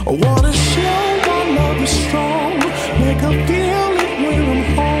away. I wanna show my love is strong, make her feel it when I'm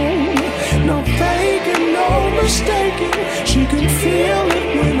home. No faking, no mistaking, she can feel it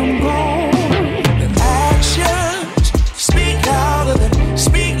when I'm gone. And actions speak louder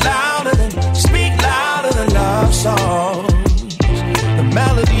than love songs. The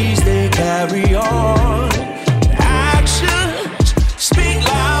melodies they carry on. Actions speak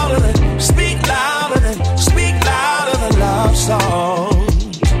louder than love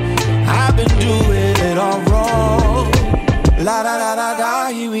songs. I've been doing it all wrong. La da da da da,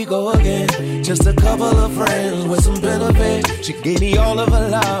 here we go again. Just a couple of friends with some benefit. She gave me all of her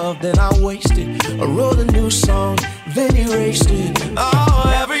love, then I wasted. I wrote a new song, then erased it.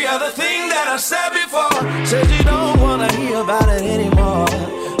 Oh, every other thing that I said before, said you don't wanna hear about it anymore.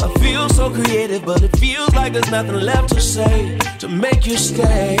 I feel so creative, but it feels like there's nothing left to say to make you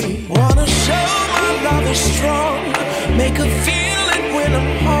stay. Wanna show my love is strong, make her feel it when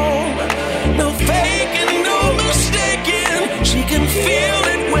I'm home. No faking, no mistaking, she can feel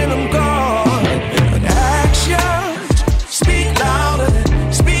it when I'm gone. And actions speak louder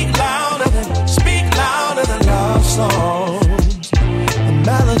than love songs. The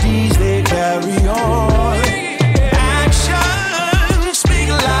melodies they carry on. Actions speak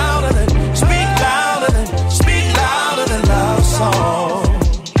louder than love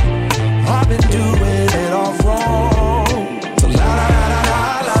songs. I've been doing it all wrong. So la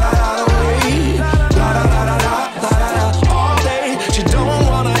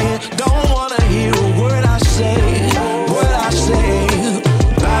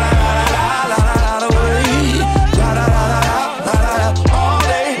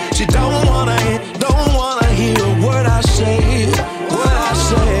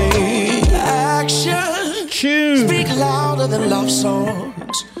the love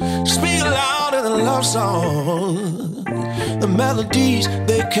songs. Speak louder than love songs. The melodies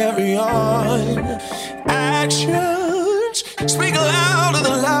they carry on. Actions speak louder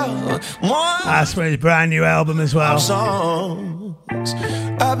than love. That's for his brand new album as well. Songs.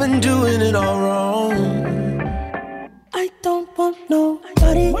 I've been doing it all wrong. I don't want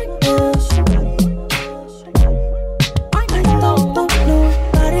nobody else. I don't want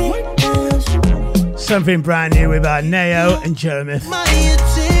nobody else. Something brand new with Neo and Jeremith. My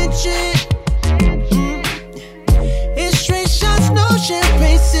attention. It's straight shots, no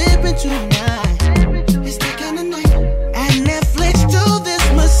champagne sipping tonight. It's that kind of night. At Netflix, do this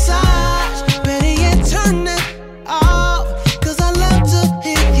massage. Better yet, turn it off. Cause I love to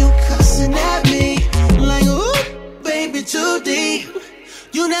hear you cussing at me. Like, ooh, baby, too deep.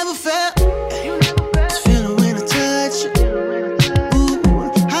 You never felt this feeling when I touch you. Ooh,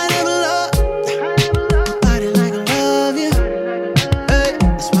 I never loved nobody like I love you. Hey,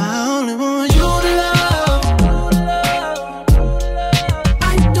 that's why I only want you to love.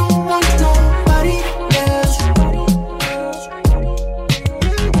 I don't want nobody else. I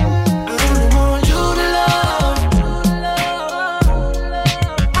only want you to love.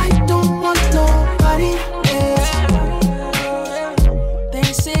 I don't want nobody else. They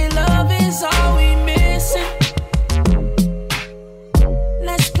say love is all we missing.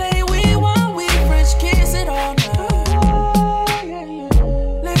 Let's play we want, we French kiss it all night.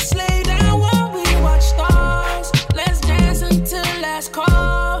 Let's lay down while we watch stars. Let's dance until last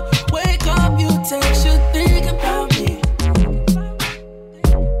call. Wake up, you text, you think about me.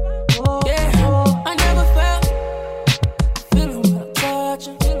 Yeah, I never felt feeling when I touch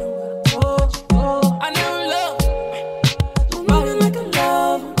you. I never loved nobody like I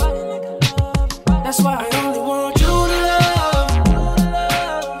love. That's why I only want you to love.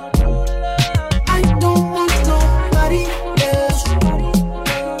 I don't want nobody else. I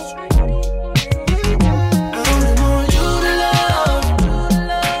only want you to love.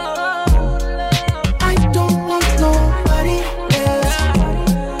 I don't want nobody else.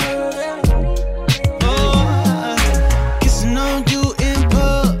 Kissing on you in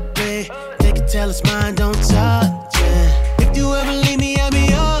public, they can tell it's mine, don't touch it. If you ever leave me, I'll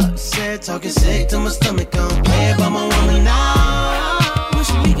be upset. Talking sick to my stomach, I'm playing by my woman now. Wish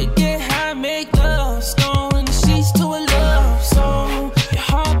we could get high, make love, stone the sheets to a love song. Your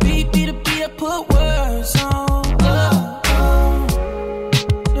heartbeat beat a beat, I put words on.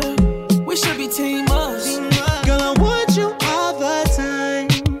 Yeah. We should be teamers. Girl, I want you all the time.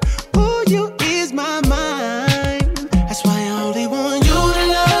 Who you is my mind. That's why I only want you to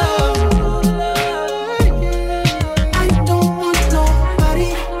love. I don't want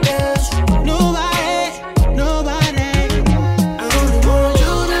nobody else. Nobody. I only want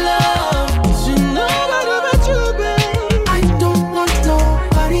you to love. So nobody but you, babe. I don't want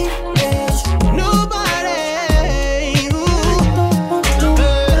nobody else. Nobody.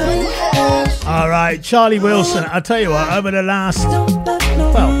 All right, Charlie Wilson. I'll tell you what, over the last,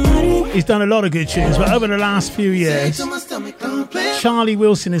 well, he's done a lot of good tunes, but over the last few years, Charlie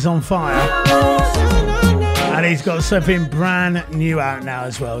Wilson is on fire. And he's got something brand new out now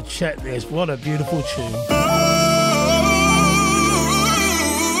as well. Check this. What a beautiful tune.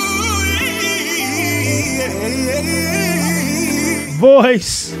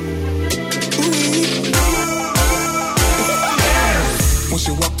 Voice. When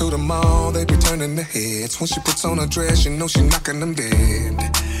she walk through the mall, they be turning their heads. When she puts on a dress, you know she knocking them dead.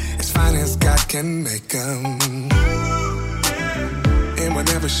 As fine as God can make them. And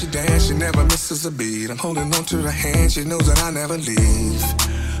whenever she dance, she never misses a beat. I'm holding on to her hand, she knows that I never leave.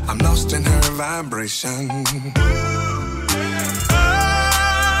 I'm lost in her vibration.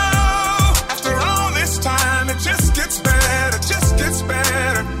 After all this time, it just gets better, just gets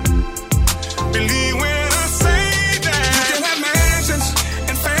better. Believe when I say that. You can have mansions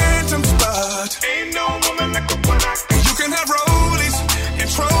and phantoms, but ain't no woman like the one I got. You can have rollies and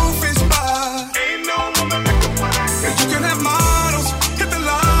trophies, but ain't no woman like the one I got. You can have models, hit the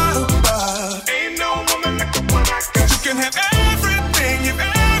lotto, but ain't no woman like the one I got. You can have everything you've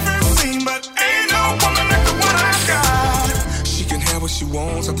ever seen, but ain't no woman like the one I got. She can have what she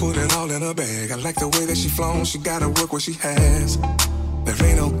wants, I put it all in her bag. I like the way that she flown, she gotta work what she has. There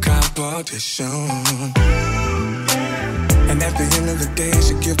ain't no competition. And at the end of the day,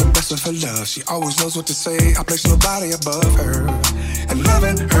 she give the best of her love. She always knows what to say. I place nobody above her, and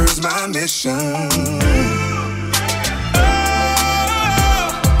loving her's my mission.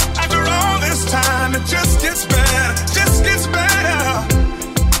 Oh, after all this time, it just gets better, just gets better.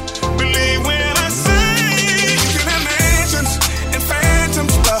 Believe when I say you can have mansions and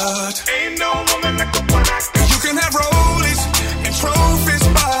phantoms, but ain't no woman like the one I got. You can have rollies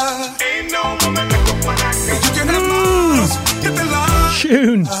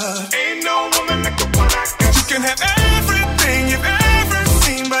tune. Ain't no woman like the one I got. You can have everything you've ever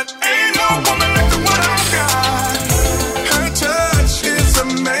seen, but ain't no woman like the one I got. Her touch is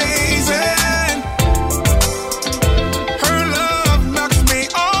amazing. Her love knocks me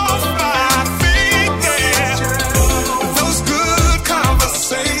off my feet, yeah. Those good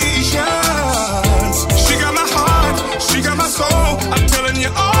conversations. She got my heart, she got my soul. I'm telling you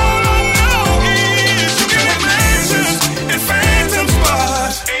all I know is you can have mansions and phantoms,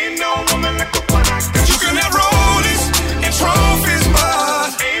 but ain't no woman like the one I got. You can have rollies and trophies,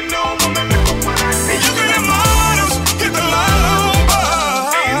 but ain't no woman like the one I got. You can have models, hit the lotto,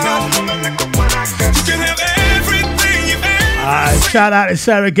 but ain't no woman like the one I got. You can have everything you've ever. Shout out to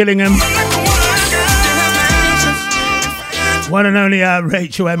Sarah Gillingham. One and only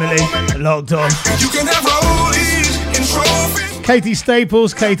Rachel Emily logged on. You can have rollies and trophies. Katie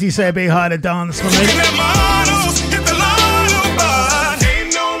Staples. Katie, say a big hi to dance for me. You can have models, hit the lotto, but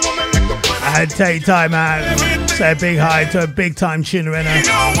ain't no woman like the one I I take time out. Say a big hi to a big time tuner in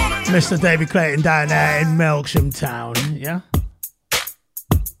Mr. David Clayton down there in Melksham Town. Yeah.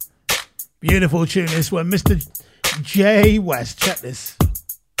 Beautiful tune this one. Mr. J West. Check this.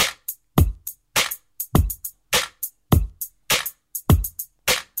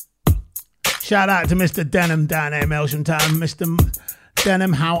 Shout out to Mr. Denham down there in Melksham Town. Mr.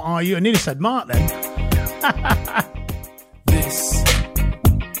 Denham, how are you? I nearly said Mark then. This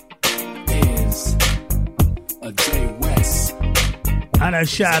is a J West. And a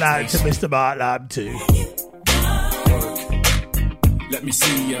shout out to Mr. Mark Lab too. Let me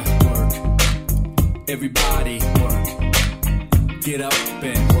see ya work. Everybody work. Get up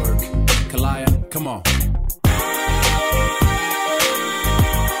and work. Kalaya, come on.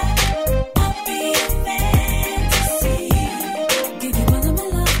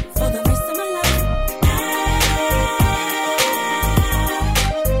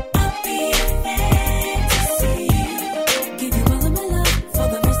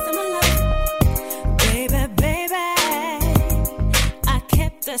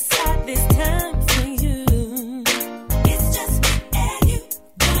 Aside this time for you. It's just me and you.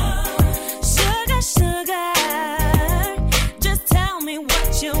 Sugar, sugar. Just tell me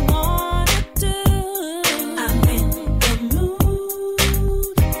what you wanna do. I'm in the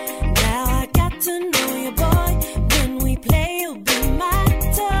mood. Now I got to know you, boy. When we play, you'll be my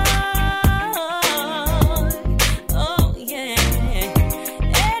toy. Oh, yeah.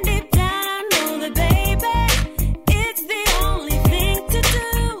 And deep down, I know that, baby, it's the only thing to do.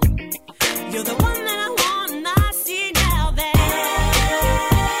 You're the one that I want, and I see now that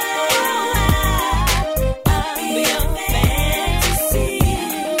I'll be your fantasy.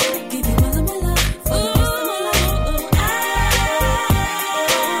 Give you all of my love for the rest of my life.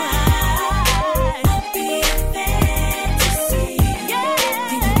 I'll be your fantasy. Yeah.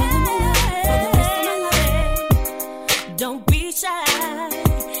 Give you all of my love for the rest of my life. Don't be shy.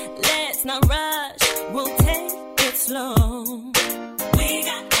 Let's not rush. We'll take it slow. We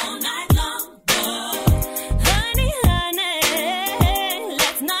got all night long, honey, honey.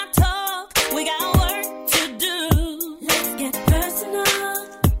 Let's not talk. We got work to do. Let's get personal.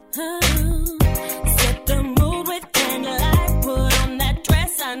 Set the mood with candlelight. Put on that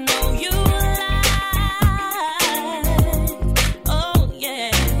dress I know you like. Oh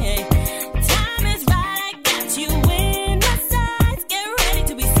yeah. Time is right. I got you in my sights. Get ready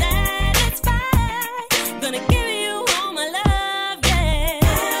to be satisfied. Gonna give you all my love, yeah.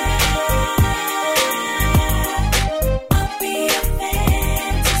 I'll be your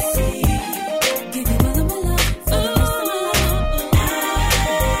fantasy. Give you all of my love for the rest of my life.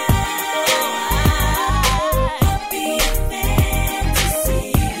 I'll be your fantasy.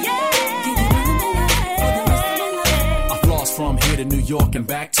 Yeah. Give you all of my love for the rest of my life. I floss from here to New York and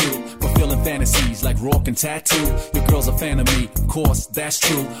back too. Fulfilling fantasies like Rourke and Tattoo. Your girl's a fan of me, of course, that's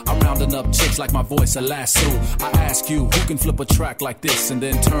true. I'm rounding up chicks like my voice a lasso. I ask you, who can flip a track like this and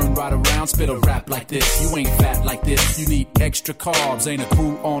then turn right around, spit a rap like this? You ain't fat like this, you need extra carbs. Ain't a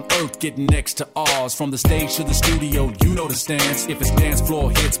crew on earth getting next to ours. From the stage to the studio, you know the stance. If it's dance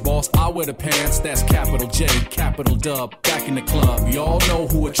floor hits, boss, I wear the pants. That's capital J, capital Dub, back in the club. Y'all know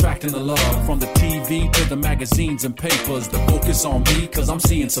who attracting the love. From the TV to the magazines and papers, the focus on me, cause I'm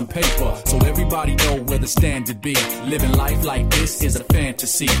seeing some paper. So everybody know where the standard be. Living life like this is a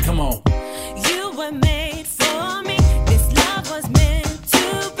fantasy. Come on. You were made for me. This love was meant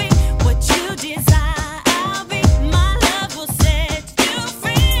to be what you desire. I'll be. My love will set you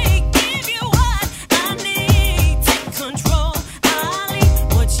free. Give you what I need. Take control. I'll be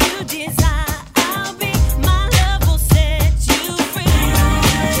what you desire. I'll be. My love will set you free.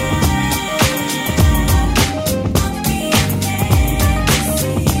 I'll be your fantasy.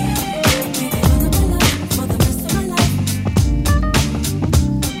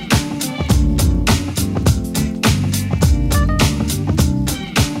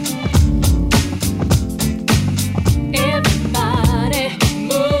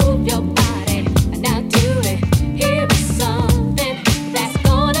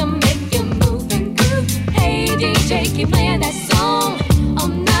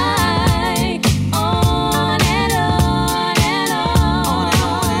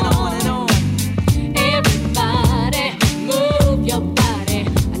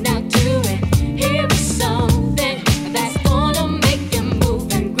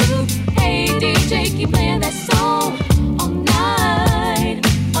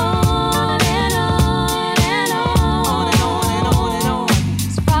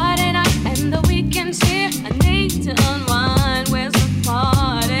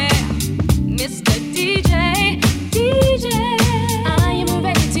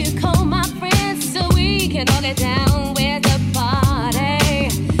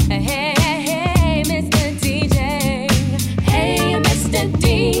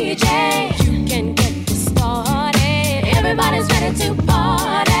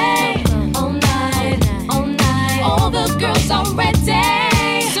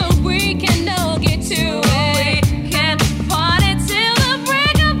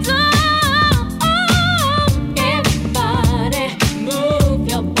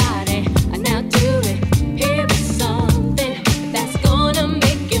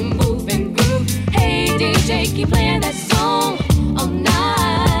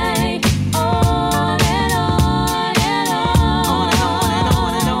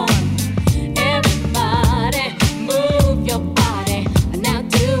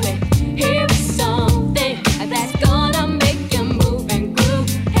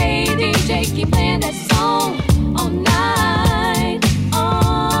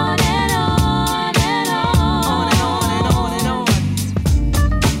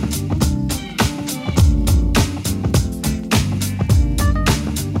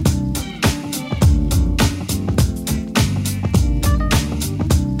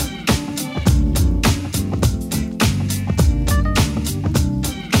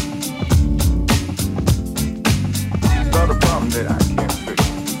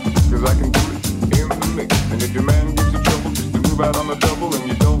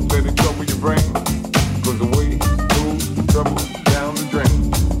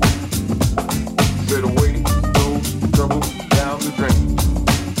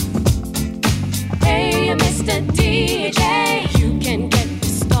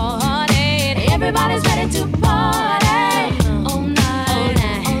 everybody's ready to party. All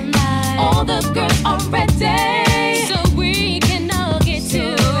night, all night. All the girls are ready, so we can all get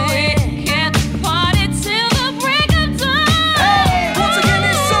to it. Get the party till the break of dawn. Hey, once again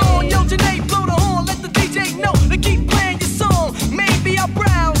it's on. Yo, Janae, blow the horn, let the DJ know to keep playing your song. Maybe I'll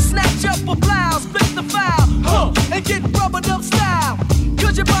browse, snatch up a blouse, flip the file, and get rubbered up style.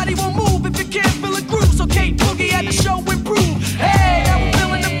 Cause your body won't move if you can't feel a groove. So Kate Boogie at the show improve. Hey, now we're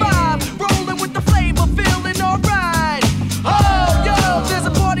feeling the vibe, rolling with the flavor, feeling alright. Oh, yo, there's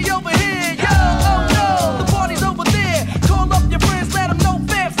a party over here. Yo, oh no, the party's over there. Call up your friends, let them know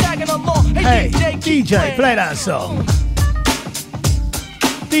Bam's tagging along. Hey, DJ, play that song.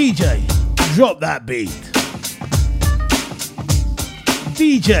 DJ, drop that beat.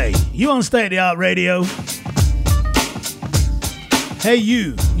 DJ, you on State of the Art Radio? Hey,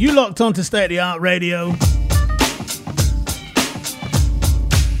 you locked on to State of the Art Radio.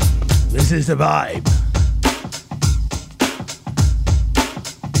 This is the vibe.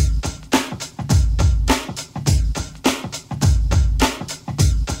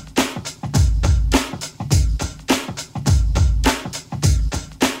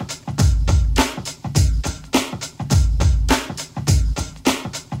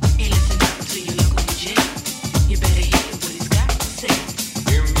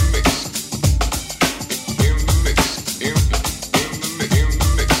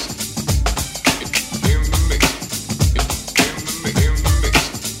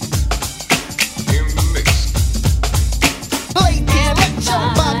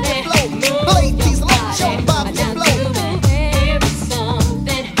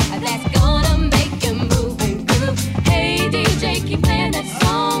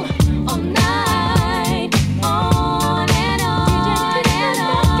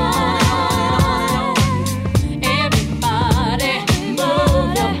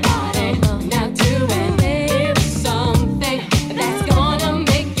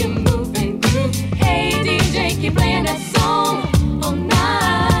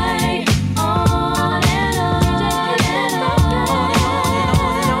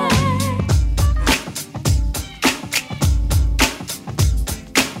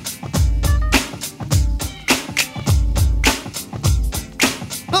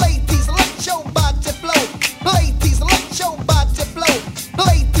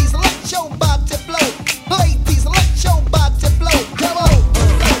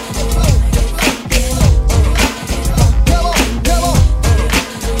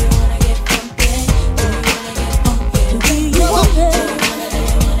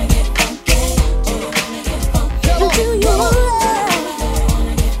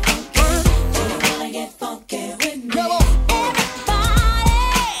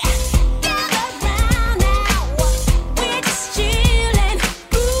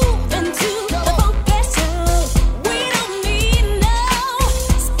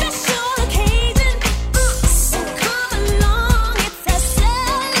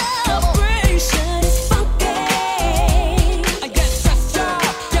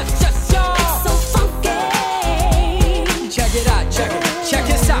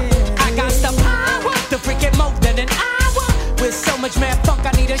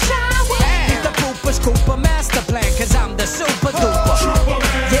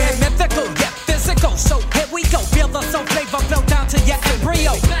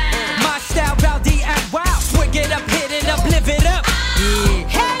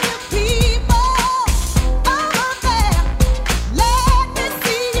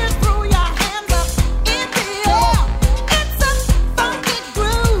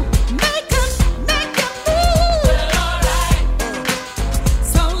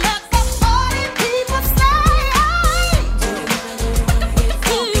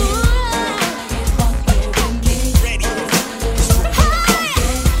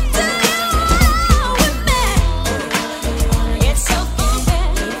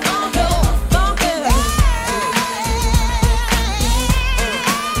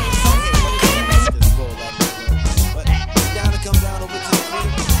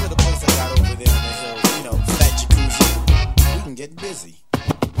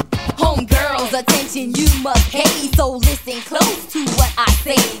 attention you must pay. So listen close to what I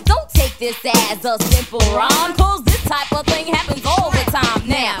say. Don't take this as a simple rhyme, cause this type of thing happens all the time.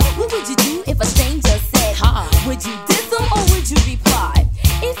 Now, what would you do if a stranger said hi? Would you diss them or would you reply?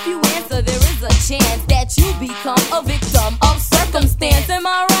 If you answer, there is a chance that you become a victim of circumstance. Am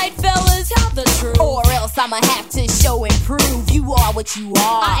I right, fellas? Tell the truth, or else I'ma have to show and prove you are what you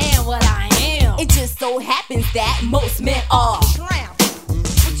are. I am what I am. It just so happens that most men are.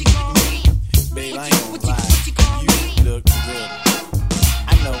 Babe, I ain't gonna lie, you look good.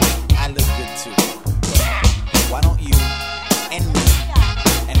 I know I look good too.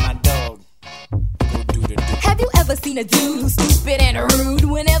 ain't a dude who's stupid and rude.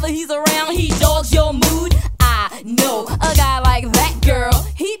 Whenever he's around, he dogs your mood. I know a guy like that, girl.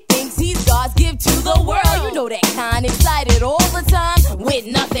 He thinks he's God's gift to the world. You know that kind, excited all the time, with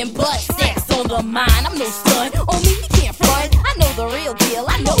nothing but sex on the mind. I'm no stunt, on me you can't front. I know the real deal,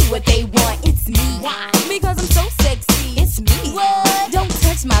 I know what they want. It's me. Why? Because I'm so sexy. It's me. What? Don't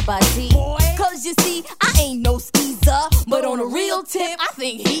touch my body. Boy. Cause you see, I ain't no skeezer. But on a real tip, I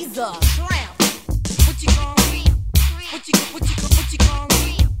think he's a tramp. What you gonna read? What you gonna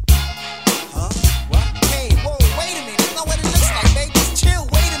read? Huh? What? Hey, whoa, wait a minute. That's not what it looks like, babe. Just chill.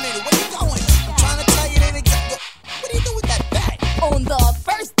 Wait a minute. Where you going? I'm trying to tell you that exactly. What do you do with that bat? On the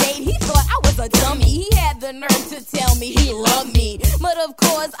first date, he thought I was a dummy. He had the nerve to tell me he loved me. But of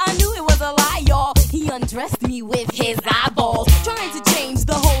course, I knew it was a lie, y'all. He undressed me with his eyeballs, trying to change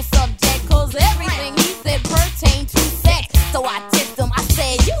the whole subject, cause everything he said pertained to sex. So I tipped him, I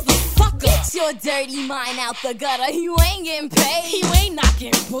said, you the fucker. Get your dirty mind out the gutter. You ain't getting paid. You ain't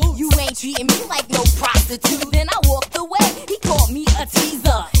knocking boots. You ain't treating me like no prostitute. Then I walked away. He called me a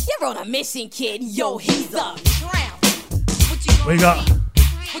teaser. You're on a mission, kid. Yo, he's a tramp. We got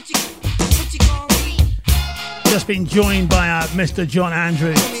just been joined by Mr. John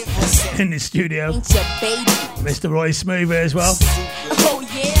Andrews in the studio. Mr. Roy Smoother as well. Oh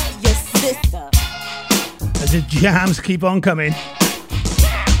yeah, your sister. As the jams keep on coming.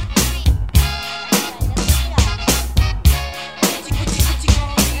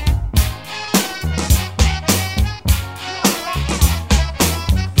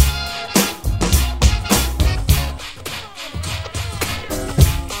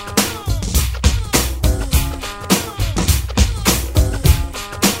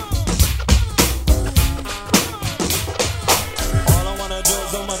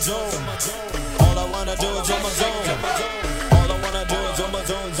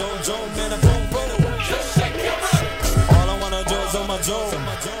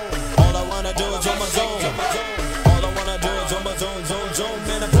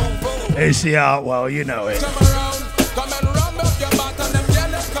 It's the art, well, you know it. Come and rum up your bottom, them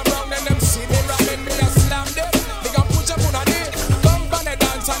jealous come round and them see me ramming me a slam them. They gon' push up on a day, come on the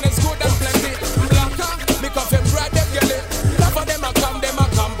dance and it's good and plenty. Blacker, because them ride them gilly. Enough of them a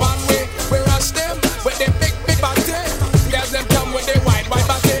come one way. We rush them with them big body. Girls them come with their wide body.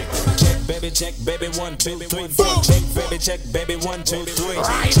 Check, baby, 1, 2, 3, 4. Check, baby, 1, 2,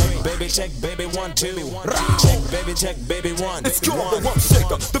 3. Check, baby, 1, 2. Check, baby, 1. It's called the Rump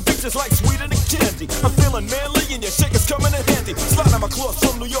Shaker. The beach is like sweeter than candy. I'm feeling manly and your shaker's coming in handy. Slide on my clothes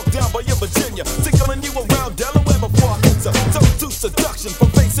from New York down by your Virginia. Tickling you around Delaware before I enter. Don't do seduction from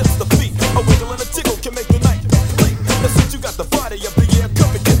face hits the feet. A wiggle and a tickle can make the night complete. Now since you got the body of the year, come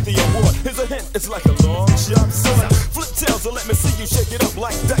and get the award. Here's a hint, it's like a long shot, son. Flip tails and let me see you shake it up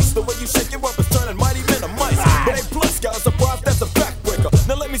like dice. The way you shake it up is turning mighty men of mice. But A plus, got a surprise, that's a backbreaker.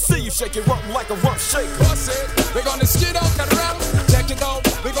 Now let me see you shake it up like a rump shaker. What's it? We're gonna skid out and ram. Check it out.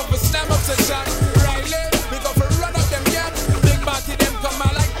 We go for slam up session. Riley, we go for run up them yard. Big body them come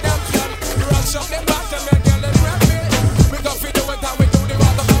out like them yard. Rush up them bottom and girl them rap it. We go for do it how we do the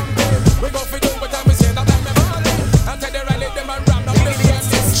water pumping. We go for do it how we say that I'm a volley. And tell the Riley them and ram up them yard.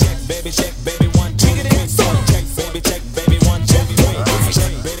 Check, baby, 1, 2, 3. Check, baby, 1, 2,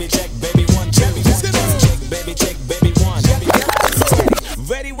 3. Check, baby, 1, 2, 3. Check, baby, 1.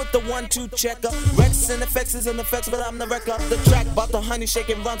 Ready with the 1, 2 checker. Rex and effects is in effects, but I'm the wrecker. The track about the honey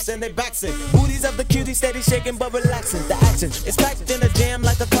shaking rumps and they backs it. Booties of the cutie steady shaking but relaxing. The action is packed in a jam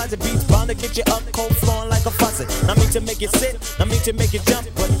like a closet. Beats bound to get you up, cold flowing like a faucet. I mean to make you sit, I mean to make you jump,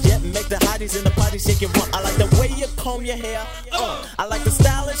 but yet make the hotties in the party shake it rump. I like the way you comb your hair. I like the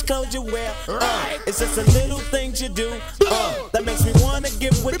stylish clothes you wear. It's just the little things you do that makes me wanna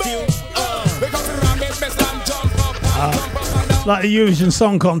get with you. Like the Eurovision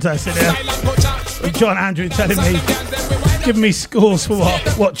Song Contest in here. With John Andrew telling me, giving me scores for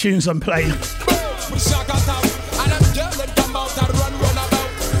what tunes I'm playing.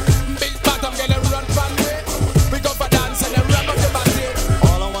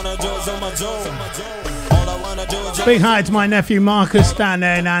 Big hi to my nephew Marcus down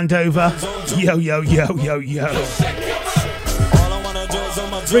there in Andover. Yo, yo, yo, yo, yo.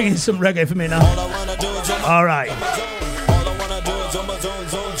 Bringing some reggae for me now. All right.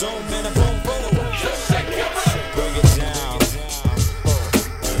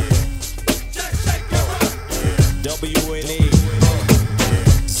 W&E,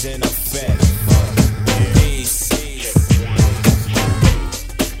 Zen Effect, peace.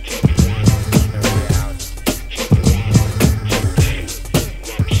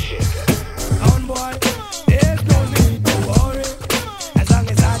 On boy, there's no need to worry. As long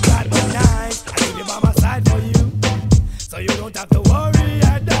as I got my knife, I leave you by my side for you.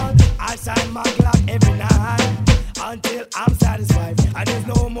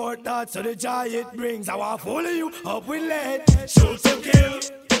 hearts to the joy it brings. I want to follow you up with lead. Shoot to kill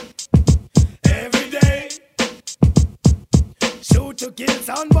every day. Shoot to kill,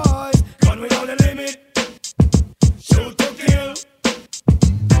 sound boys. Gun without a limit. Shoot to kill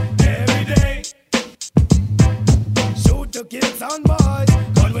every day. Shoot to kill, sound boys.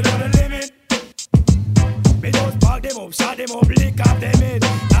 Gun without a limit. Me just park them up, shot them up, lick up them head.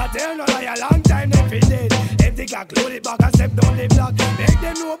 Not tell no lie, a long time they feel dead. Empty Glock, load it back and step down the block. Make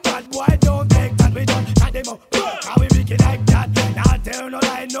them know bad boy don't take that. We don't shot them up, how we wicked like that. Not tell no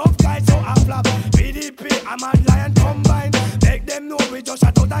lie, enough guys so I flop. PDP, I'm a lion combine. Make them know we just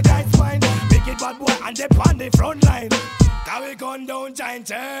shot out a guy's spine. Wicked bad boy and they on the front line. Now we gone down giant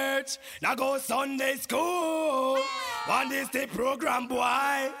church, now go Sunday school. One this the program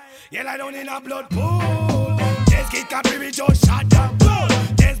boy, yeah lie down in a blood pool. This kid copy we just shot up.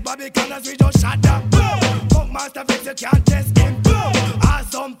 This Bobby Connors we just shot up. Fuck Master Fix you can't test him.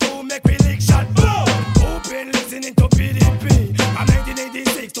 Awesome to make we lick shot. Open listening to PDP from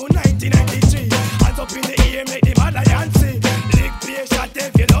 1986 to 1993. Hands up in the air make the mad lion see. Lick play shot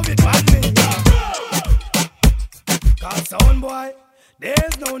if you love it bad me. Cause sound boy,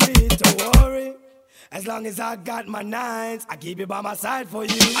 there's no need to worry. As long as I got my nines, I keep it by my side for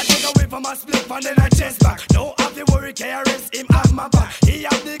you. I take away from my split and then I chest back. Don't have to worry, KRS, him have my back. He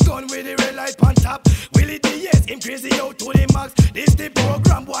have the gun with the red light on top. Willie D, yes, him crazy out to the max. This the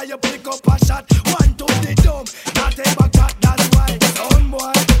program, boy, you pick up a shot. One to the dome, not take back shot, that's why. Sound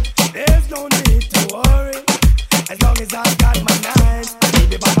boy, there's no need to worry. As long as I got my nines, I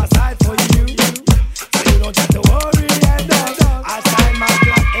keep it by my side for you. So you don't have to worry, and I sign my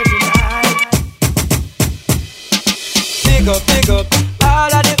clock every night. Big up, all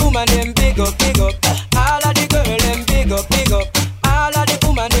of the woman them big up, all of the girl them big up, all of the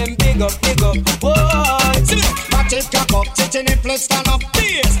woman them big up, whoa. Massive cock up, sitting in place, stand up,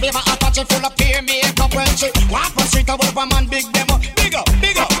 please. Baby, I touch it full of peer makeup when she walk on street, I will man big them up, big up.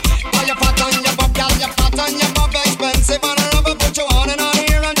 All your fat and your bub, girl, your fat and your bub expensive, and I love put you on and on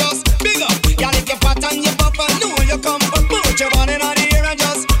here and just big up. Girl, if your fat and your bub, I know you come, but put you on and on here and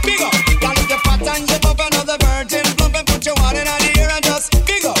just big up. Girl, if your fat and your bub, another virgin plump and put you on and on here and just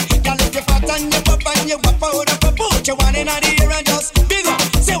big up. Girl, if your fat and your bub and you wap out up, put you on and on here and just big up.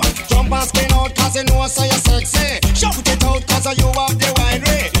 Say what? Jump and spin out 'cause you know so you're sexy. Shout it out 'cause you have the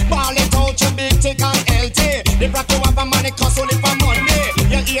winery. Ball it out, you big thick and healthy. The brat you have a money cost only for Monday.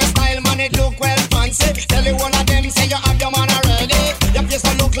 Your hairstyle man it look well fancy. Tell you one of them say you have your man already. Your face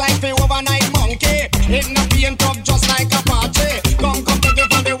don't look like the overnight monkey. It not paint up just like a party. Come take it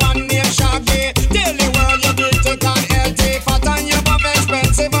from the one named Shaggy. Tell the world you big thick and healthy. Fat and your buff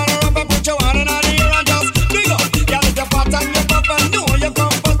expensive and rubber put you on and on here and just big up. Girl if you're fat and your buff and know you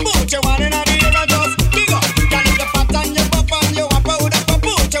come first put you on and on here and just big up. Girl if you're fat and your buff and you up out up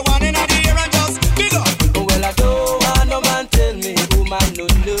put you on and on here and just big up. Well, I don't want no man tell me woman no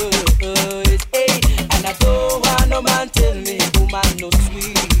noise, hey. And I don't want no man tell me woman no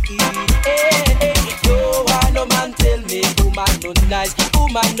sweet, hey. Don't want no man tell me woman no nice,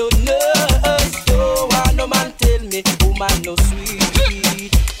 woman no nice. Don't want no man tell me woman no sweet,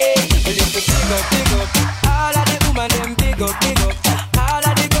 hey. Well, if you big up, all of the woman them big up, all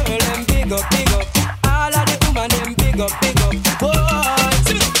of the girl them big up, all of the woman them big up, whoa.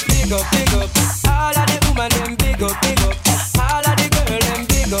 Big up, all of the woman them big up, all of the girl them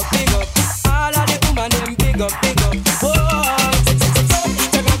big up, all of the woman them big up, whoa.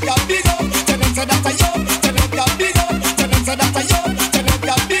 Tell them you're big up, tell them say that I yo. Tell them you're big up, tell them say that I yo. Tell them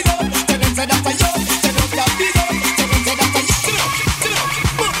you're big up, tell them say that I yo. Tell them you're big up, tell them say that I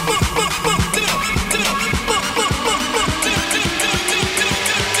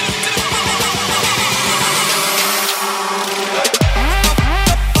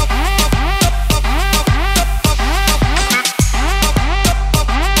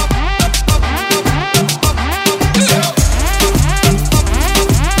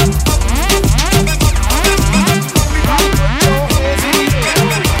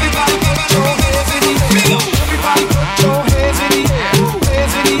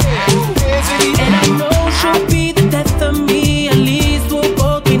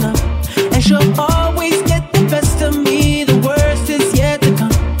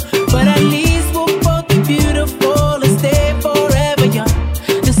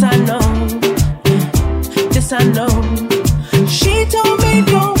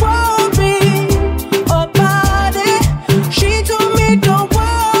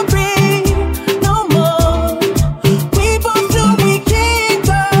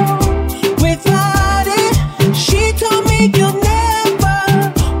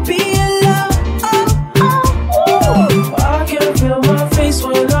I can feel my face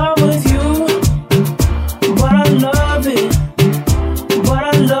when I'm with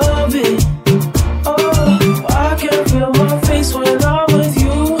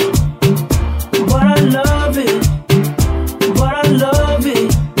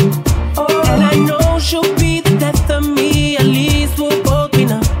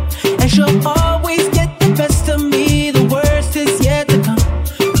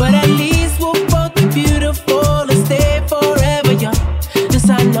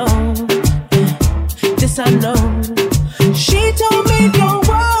this I know. She told me don't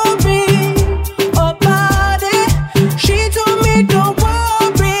worry about it. She told me don't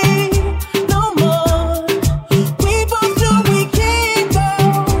worry no more. We both know we can't go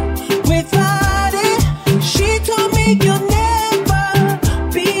without it. She told me you'll never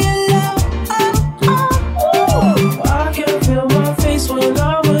be alone. I can feel my face when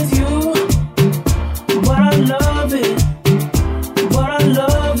I'm with you, but I love it. But I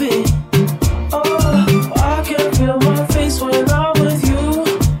love it. Oh, I can feel my face when I'm with you,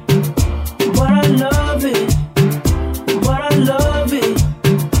 but I love it. But I love it.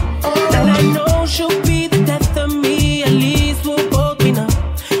 And I know she'll be the death of me. At least we'll both be numb.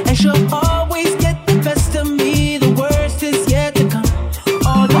 And she'll always get the best of me. The worst is yet to come.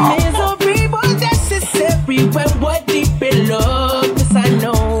 All the misery was necessary when we're deep in love. This I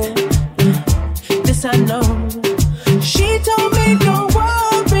know. This I know. She told me don't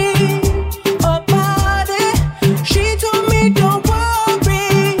worry about it. She told me don't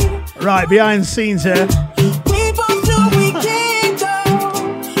worry. Right, behind the scenes here. We both know we can't go.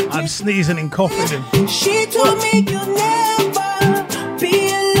 I'm sneezing and coughing. She told me you'll never be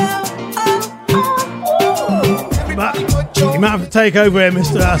alone. You might have to take over here,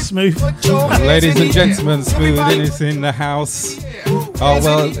 Mr. Smooth. Ladies and gentlemen, Smooth is in the house. Oh,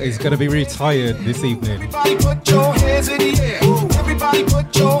 well, he's going to be retired this evening. Everybody put your hands in the air. Everybody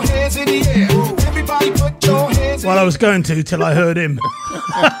put your hands in the air. Everybody put your hands in Well, I was going to till I heard him.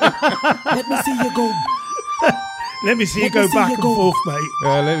 Let me see you go. Let me see you go back and forth, mate.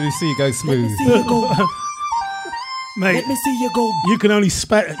 Let me see you go smooth. Mate, Let me see you go. you can only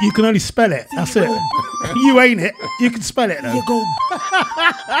spell it. That's it. You ain't it. You can spell it though. You go.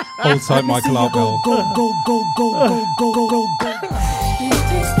 Hold tight, Michael Arbell. Go, go, go, go, go, go, go, go. Let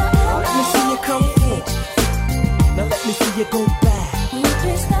me see you come in. Now let me see you go back. Let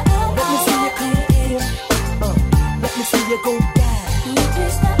me see you come in. Let me see you go back. Let me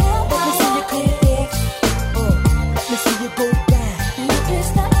see you come in. Let me see you go back. Let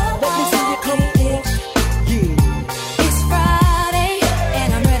me see you come in. It's Friday and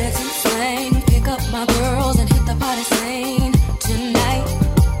I'm ready to sing. Pick up my girls and hit the party scene tonight.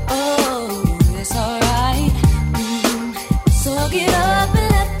 Oh, it's alright. So get up and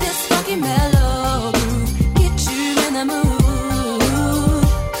let this funky mellow groove get you in the mood.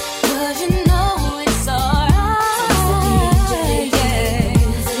 'Cause you know it's alright. Yeah.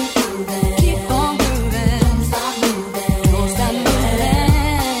 Keep on grooving. Don't stop moving.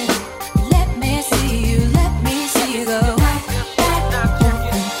 Let me see you go.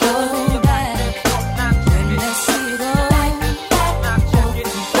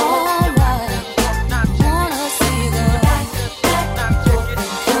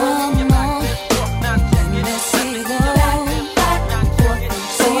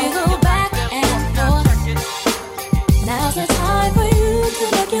 Now's the time for you to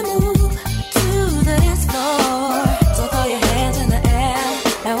make your move to the dance floor. So throw your hands in the air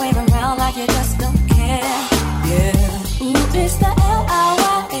and wave around like you just don't care. Yeah. Ooh, it's the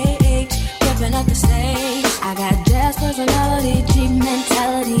LIYAH ripping up the stage. I got jazz personality, G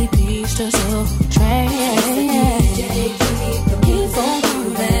mentality, beast to soul train. Keep on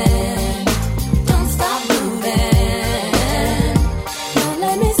grooving, don't stop moving. Now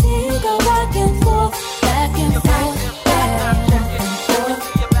let me see you go back and forth, back and forth.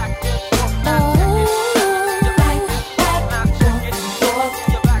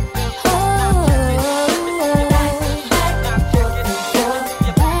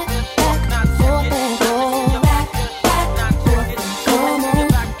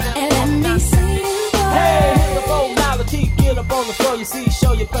 You see,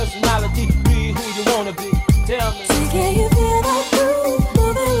 show your personality, be who you wanna be. Tell me. So can you feel that groove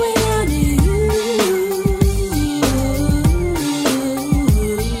moving within you?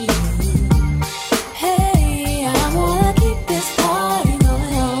 Hey, I wanna keep this party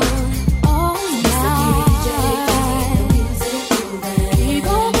going on all night. Keep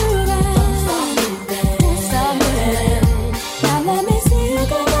on moving, don't stop moving. Now let me see you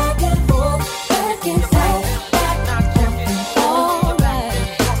go back and forth, back and forth.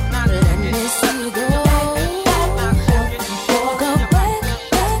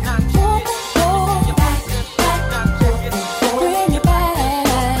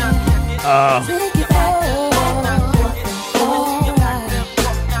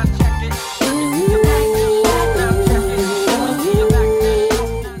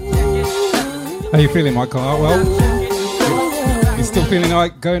 How you feeling, Michael Hartwell? You still feeling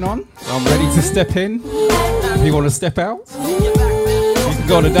like going on? I'm ready to step in. If you want to step out, you can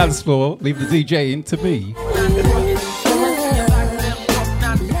go on the dance floor, leave the DJ in to me.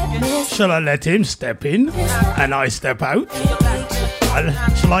 Shall I let him step in and I step out?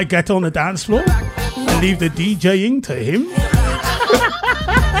 Shall I get on the dance floor and leave the DJing to him?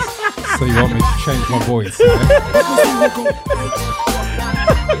 So you want me to change my voice?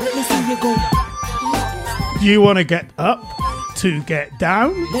 Do you want to get up to get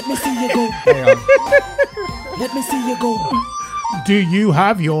down? Let me see you go. Let me see you go. Do you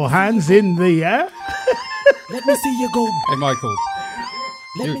have your hands in the air? Let me see you go. Hey, Michael.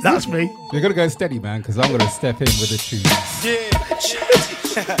 That's me. You're going to go steady, man, because I'm going to step in with a tune.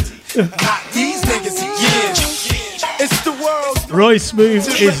 These niggas, yeah. It's the world. Roy Smooth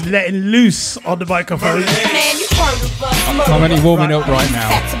is letting loose on the microphone. I'm only warming up right now.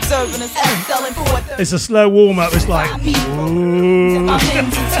 It's a slow warm up. It's like, ooh.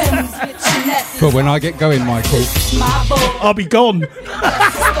 But when I get going, Michael, I'll be gone.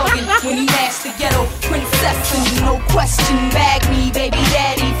 When he asked the ghetto princess, and no question, bag me, baby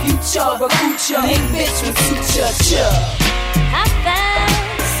daddy, future, recruiter, ain't bitch with suture. I found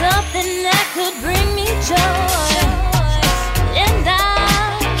something that could bring me joy, and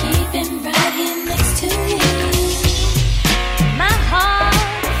I'm keeping right here next to you. My heart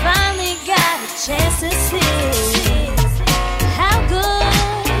finally got a chance to see how good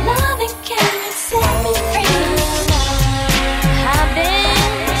loving can set me free. I've been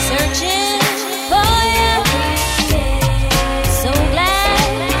searching for you, so glad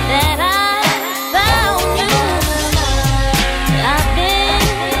that I found you. I've been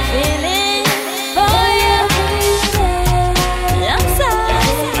feeling for you. I'm so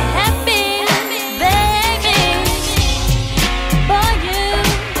happy, baby. Boy, you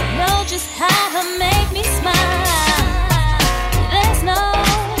know just how to make me smile. There's no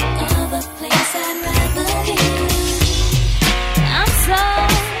other place I'd rather be. I'm so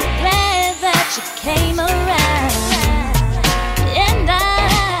glad that you came around, and I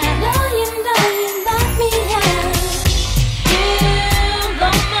know you knock me out. You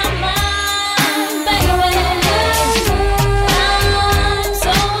blow my mind, baby. I'm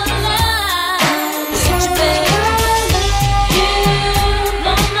so alive with you, baby. You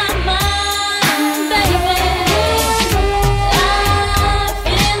blow my mind, baby. I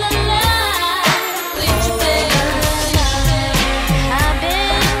feel alive with you, baby. I've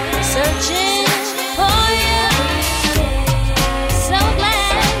been searching for you, so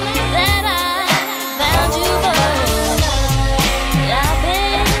glad that I found you, boy. I've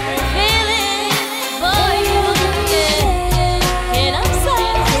been feeling for you, yeah, and I'm so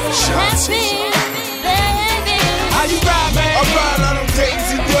happy, baby. How you ride, man? I ride on them days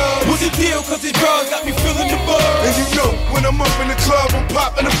and dubs. What's the deal? Cause these drugs got me feeling the buzz. And you know, when I'm up in the club, I'm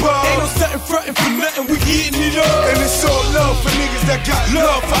popping the buzz. Ain't no stunting, frontin' for nothing, we eating it up. And it's all love for niggas that got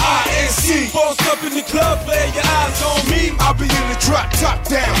love for INC. Boss up in the club, play your eyes on me. I'll be in the drop, top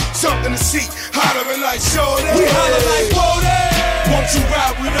down, something to see, hollering like Shorty. We holler like Wody. Won't you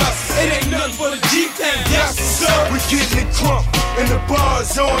ride with us? It ain't nothing but a Jeep and Yes, sir. We getting it crunk, and the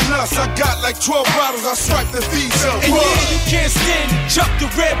bar's on us. I got like 12 bottles, I swipe the fees up. And yeah, you can't stand it. Chuck the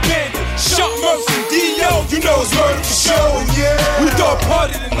red bandit, Sharp Mercy, D.O. You know it's murder for sure, yeah. We throw a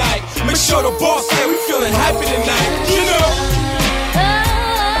party tonight. Make sure the boss say we feeling happy tonight. You know.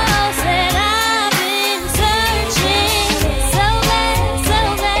 Oh, said I've been searching, so glad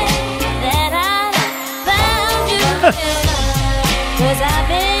that I found you. 'Cause I've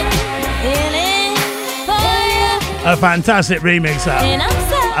been feeling for you, A fantastic remix, that. and I'm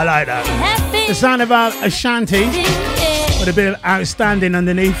so I like that. happy. The sound of a shanty with a bit of outstanding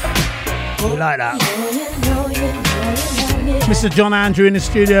underneath. We like that. Mr. John Andrew in the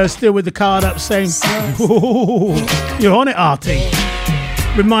studio, still with the card up, saying, "Ooh, you're on it, Artie."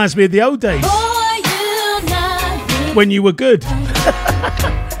 Reminds me of the old days when you were good.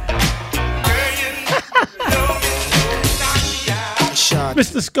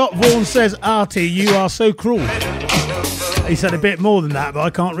 Mr. Scott Vaughan says, "Artie, you are so cruel." He said a bit more than that, but I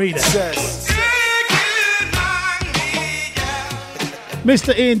can't read it.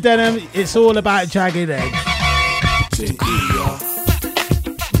 Mr. Ian Denham, it's all about Jagged Edge.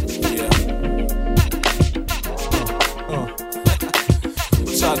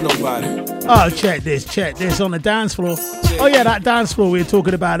 Nobody. Oh, check this on the dance floor. Oh yeah, that dance floor we were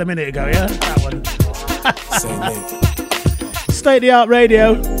talking about a minute ago, yeah? That one. State of the Art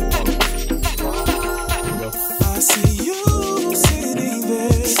Radio. I see you sitting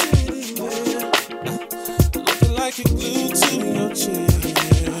there, looking like you're glued to your chair.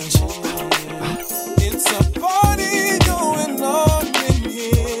 It's a party going on in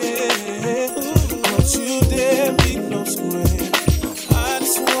here. Don't you dare be no square. I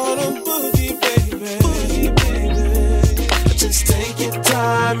just wanna boogie, baby. Just take your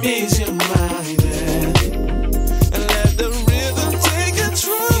time, ease your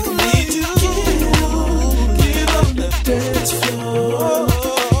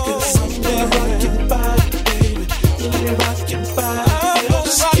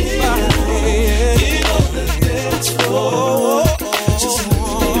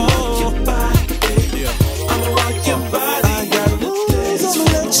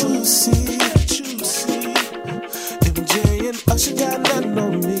depend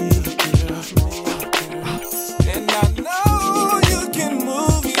on me. And I know you can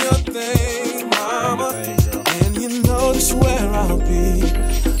move your thing, mama. And you know just where I'll be.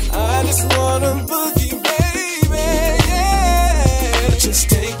 I just wanna boogie, baby, yeah. Just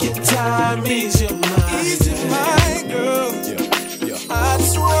take your time, ease your mind, girl. I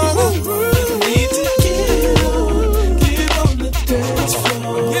just wanna need to get on the dance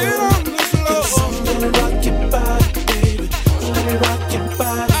floor. Get on the floor. 'Cause I'm gonna rock your body, baby. Let me rock your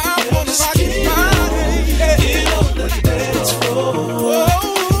body. I wanna rock your body. Get on the dance floor.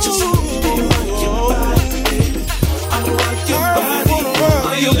 Just let me rock your body, baby. I'ma rock your body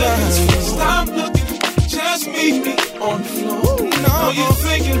on your dance floor. Stop looking, just meet me on the floor. Know you're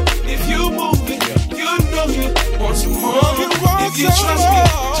thinking if you move it, you know you want some more. If you trust me,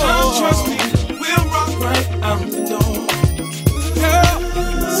 just trust me. We'll rock right out the door. Girl,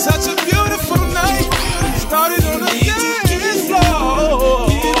 such a beautiful night. Started on the dance floor.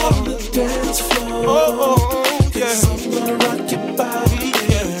 Get on the dance floor. Oh, yeah. 'Cause I'm gonna rock your body,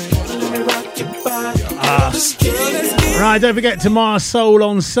 yeah. Let me rock your body. Right, don't forget tomorrow Soul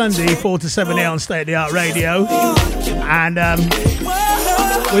on Sunday, 4 to 7 here on State of the Art Radio. And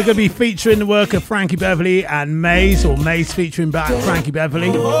we're going to be featuring the work of Frankie Beverly and Maze, or Maze featuring back Frankie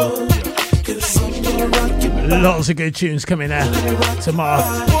Beverly. Lots of good tunes coming there tomorrow.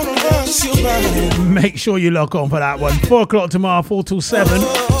 Make sure you log on for that one. 4 o'clock tomorrow, 4 till 7.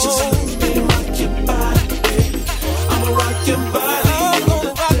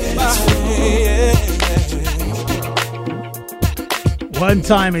 One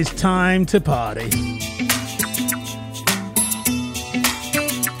time is time to party.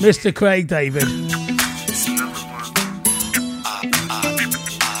 Mr. Craig David.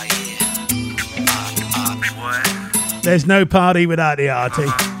 There's no party without the arty.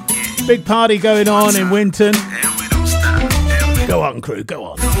 Big party going on in Winton. Go on, crew, go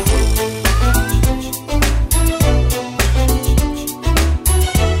on.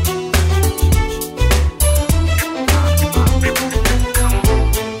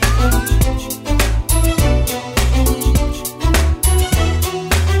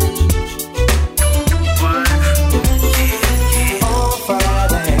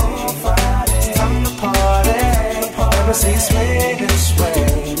 See, sway this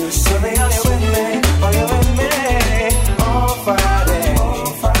way. So they are you with me? Are you with me? On Friday,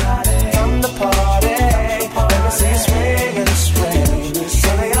 come to party. Let me see, sway this way. So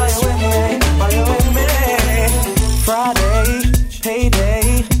they are you with me? Are you with me? Friday, payday,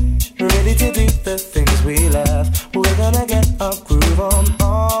 ready to do the things we love. We're gonna get a groove on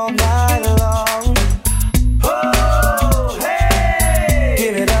all night long. Oh, hey!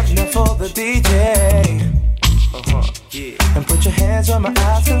 Give it up now for the DJ. And put your hands on my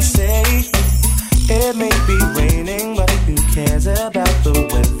eyes and say, it may be raining, but who cares about the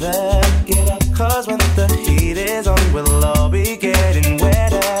weather? Get up, 'cause when the heat is on, we'll all be getting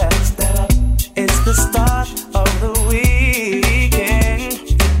wetter. It's the start of the weekend.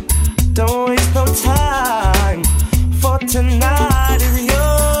 Don't waste no time, for tonight is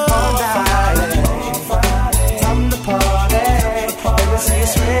your night. Time to party. Let me see you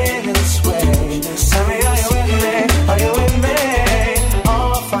swing this way. Tell me, are you with me? Are you with me?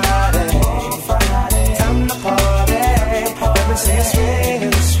 On Friday, time to party. Let me see you swing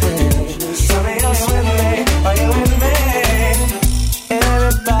this way. Tell me, are you with me? Are you with me?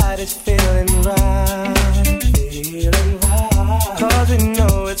 Everybody's feeling right, 'cause we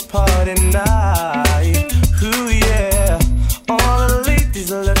know it's party night. Ooh yeah, all the ladies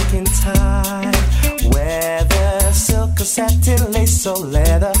are looking tight. Whether silk or satin, lace or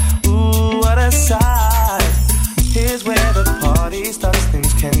leather. Ooh, what a sight. Here's where the party starts,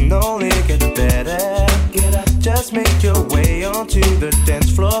 things can only get better. Get up, just make your way onto the dance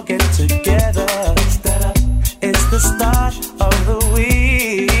floor, get together. It's the start of the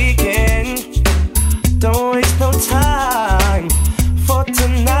weekend. Don't waste no time, for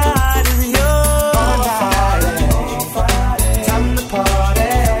tonight is your night. Time to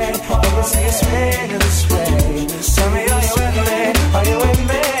party. Let me see you swing this way. Tell me, are you with me? Are you with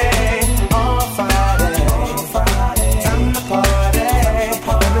me? On Friday, time to party.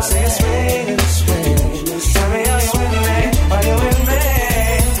 Let me see you swing this way. Tell me, are you with me? Are you with me?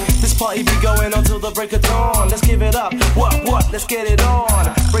 This party be going on till the break of dawn. Let's give it up. What? Let's get it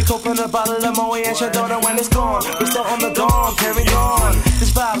on. Break open a bottle of Moe and Chardonnay when it's gone. We're still on the dawn, carry on.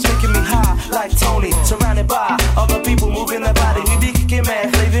 This vibe's making me high like Tony. Surrounded by other people moving their body. We be kicking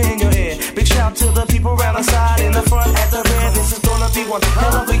mad flavor in your ear. Big shout to the people around the side, in the front, at the rear. This is gonna be one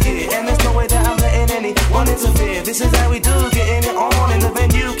hell of a year. And there's no way that I'm letting anyone interfere. This is how we do, getting it on in the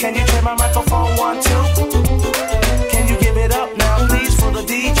venue. Can you turn my microphone 1, 2? Can you give it up now, please?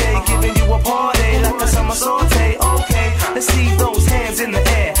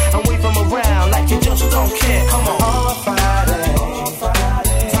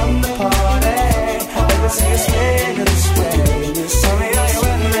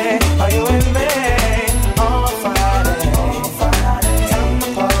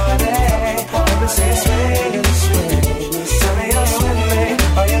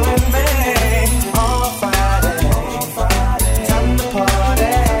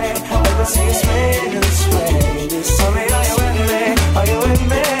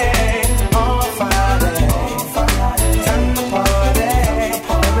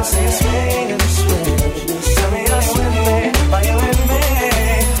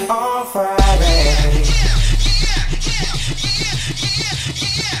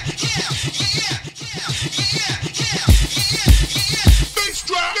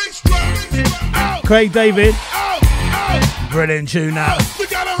 Craig David. Brilliant tune now.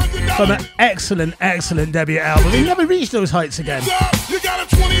 From an excellent, excellent debut album. He never reached those heights again. You got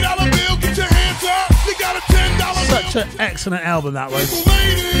a $20 bill, get your hands up. You got a $10 Such an excellent album that was.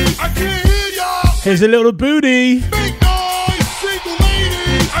 ladies, I can't hear y'all. Here's a little booty. Make noise, single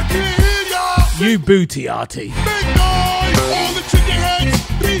ladies, I can't hear y'all. You booty arty. Make noise, all the chicken heads,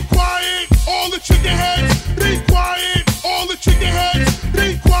 be quiet. All the chicken heads, be quiet. All the chicken heads,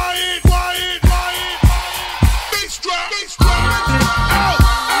 be quiet, quiet, quiet. Bass drop, bass drop. Out, out,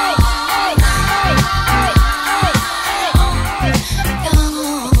 out, out,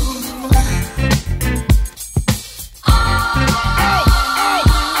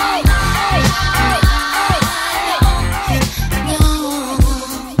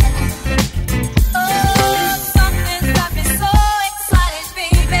 Something's got me so excited,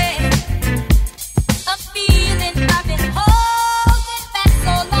 baby. A feeling I've been holding back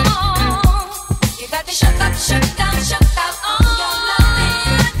so long. You got me shook up, shook down on your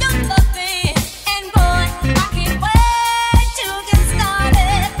loving, and boy, I can't wait to get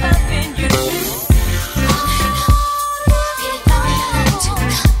started loving you.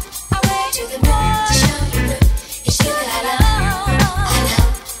 I wait to the moon to show you it's you that I love.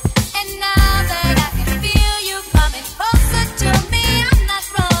 And now that I can feel you coming closer to me, I'm not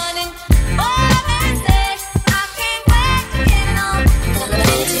running. Oh, baby, I can't wait to get it on.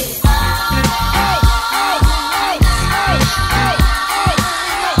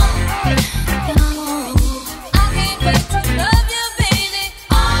 I can't wait to love you, baby.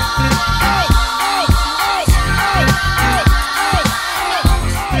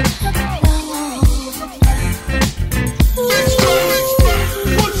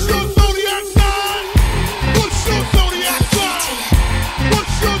 What's your zodiac sign? What's your zodiac sign?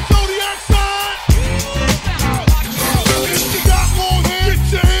 What's your zodiac sign? If you got long hair,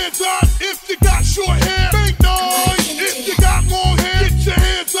 get your hands up. If you got short hair, make noise. If you got long hair, get your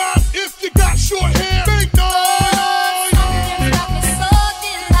hands up. If you got short hair, make noise. Got me so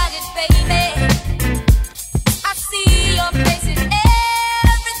delighted, baby. I see your face in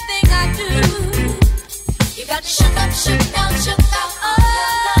everything I do. You got to shook up, shook down on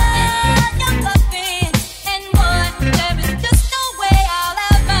your loving, and boy, there is just no way I'll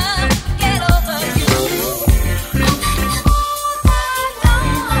ever get over you.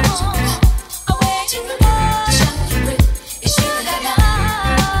 I wait to the Lord to show you it's you that I love.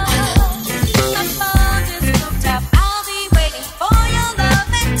 I'm on this rooftop, I'll be waiting for your love,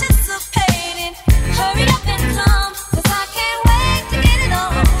 anticipating. Hurry up and come, 'cause I can't wait to get it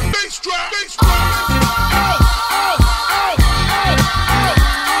on. Bass drop, bass drop.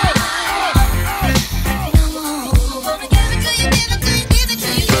 Gonna give it to you, give it to you, give it to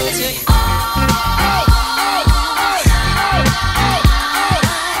you, give it to you.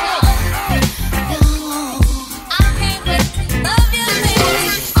 I can't wait to love you,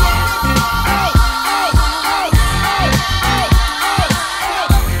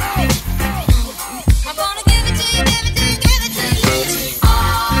 I'm gonna give it to you, give it to you, give it to you, give it to you.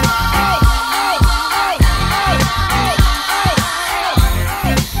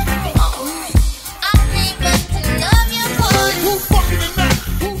 I can't wait to love you, boy. Who fucking tonight?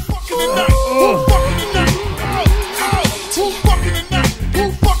 Who fucking tonight? Who fucking tonight? Who fucking tonight? Who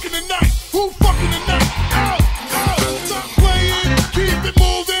fucking tonight? Who fucking tonight? Stop playing, keep it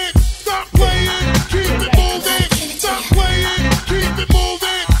moving. Stop playing, keep it moving. Stop playing, keep it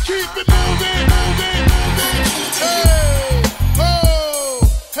moving. Keep it moving, moving, moving. Hey, ho,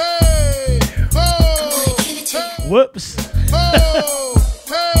 hey, ho, hey. Whoops. Oh,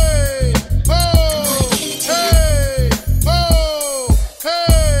 hey, oh, hey, oh,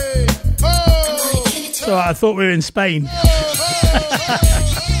 hey, oh. So I thought we were in Spain.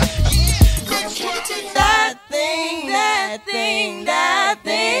 That thing, that thing, that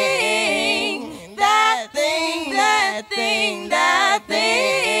thing, that thing, that thing, that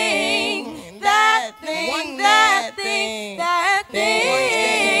thing, that thing, that thing, that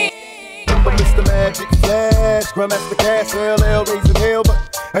thing. But Mr. Magic Flash, Grandmaster Cash, LL raising hell, but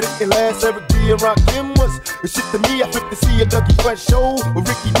I didn't last every day and Rock Kim was the shit to me. I flipped to see a Dougie Fresh show with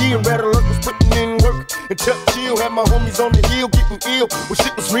Ricky D and Red Alert was putting in work. And Chuck Chill had my homies on the hill getting ill when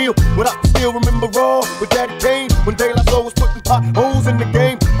shit was real. But I can still remember raw with Daddy Kane when De La Soul was putting potholes in the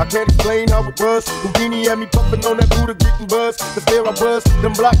game. I can't explain how it was. Houdini had me puffing on that Buddha getting buzz. Cause there I was,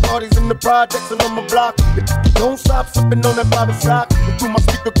 them block parties in the projects and on my block. Don't stop sipping on that bottle sock. And through my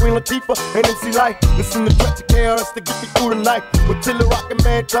speaker, Queen Latifah and MC Light. Listen to track to KRS to get me through the night. With Tiller Rockin'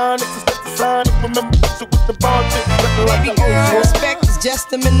 Mantronics, it's just a sign. If remember picture with the bond chick. Baby girl, respect is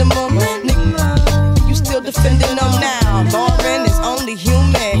just a minimum. Nigga, you still defending them now. Lauren is only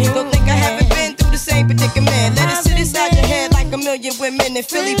human. Don't think I haven't been through the predicament. Let it sit inside your head like a million women in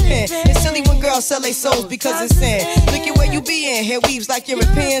Philly pen. It's silly when girls sell their souls because it's sin. Look at where you be in. Hair weaves like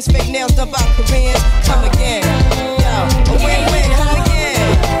Europeans. Fake nails done by Koreans. Come again. Yo, a win-win. Come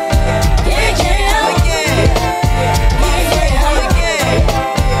again. Yeah, yeah. Come again. Win-win. Come again.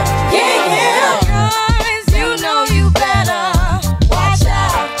 Yeah, yeah. Guys, you know you better watch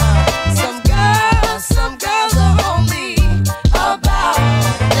out. Some girls are only about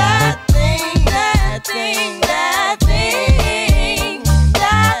that thing, that thing, that thing,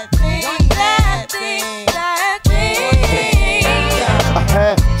 that thing, that thing, that thing. I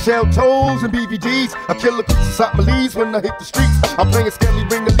had shell toes and BVDs. I kill the creeps inside my leaves when I hit the streets. I'm playing Skelly,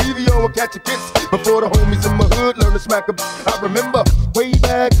 bring the Levio and catch a kiss. Before the homies in my hood learn to smack a I remember way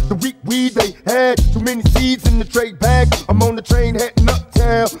back the week weed they had. Too many seeds in the trade bag. I'm on the train heading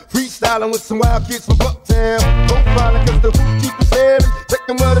uptown. Freestyling with some wild kids from Bucktown. Profiling cause the hoop keep us staring.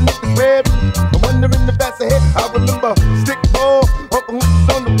 Checking where the niggas wearing. I'm wondering if that's ahead. I remember stick ball. Uncle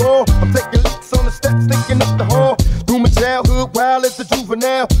Hoops on the ball. I'm taking leaks on the steps, thinking up the hall. Through my childhood, wild as a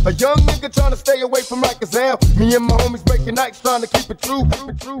juvenile. A young nigga trying to stay away from Rikers. Me and my homies breaking nights trying to keep it true. Keep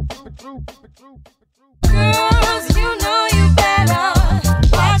it true, keep it true, keep it true. Girls, you know you better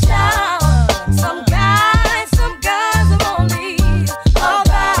watch out. Some girls are only about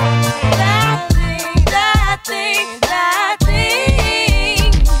that thing, that thing, that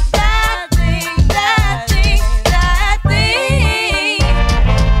thing, that thing, that thing, that thing.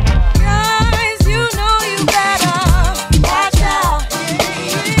 Guys, you know you better watch out.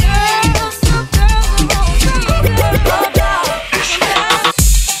 Girls, some girls are only about that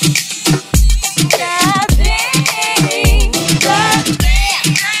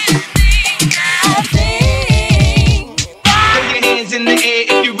in the air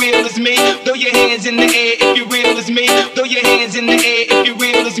if you real as me. Throw your hands in the air if you real as me. Throw your hands in the air if you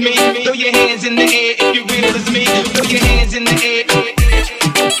real as me. Throw your hands in the air if you real as me. Throw your hands in the air.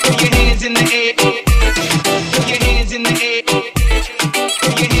 Throw your hands in the air. Throw your hands in the air.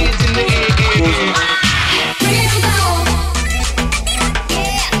 Throw your hands in the air.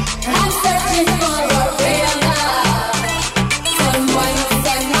 I'm searching for a real love, someone to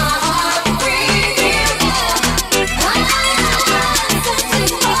set my heart free. I'm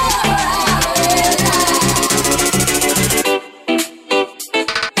searching for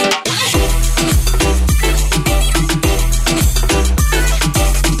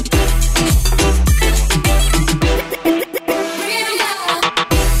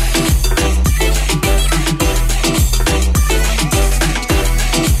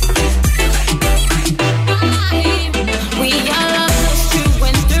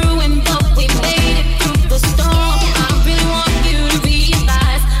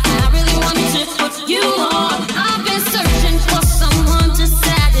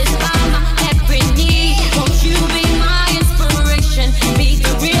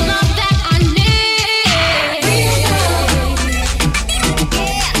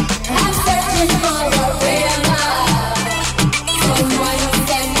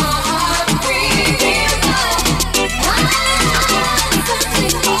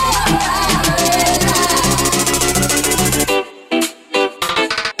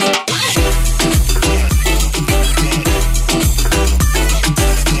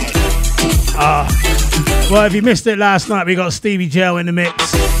Well, if you missed it last night, we got Stevie Joe in the mix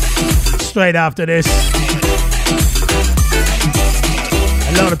straight after this.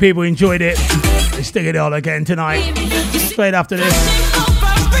 A lot of people enjoyed it. They're sticking it all again tonight. Straight after this.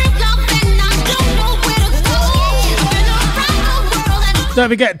 Don't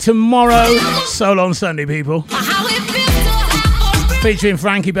forget, tomorrow, Soul on Sunday, people. Featuring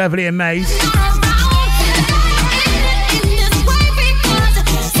Frankie Beverly and Maze.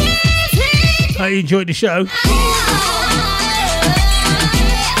 Hope you enjoyed the show.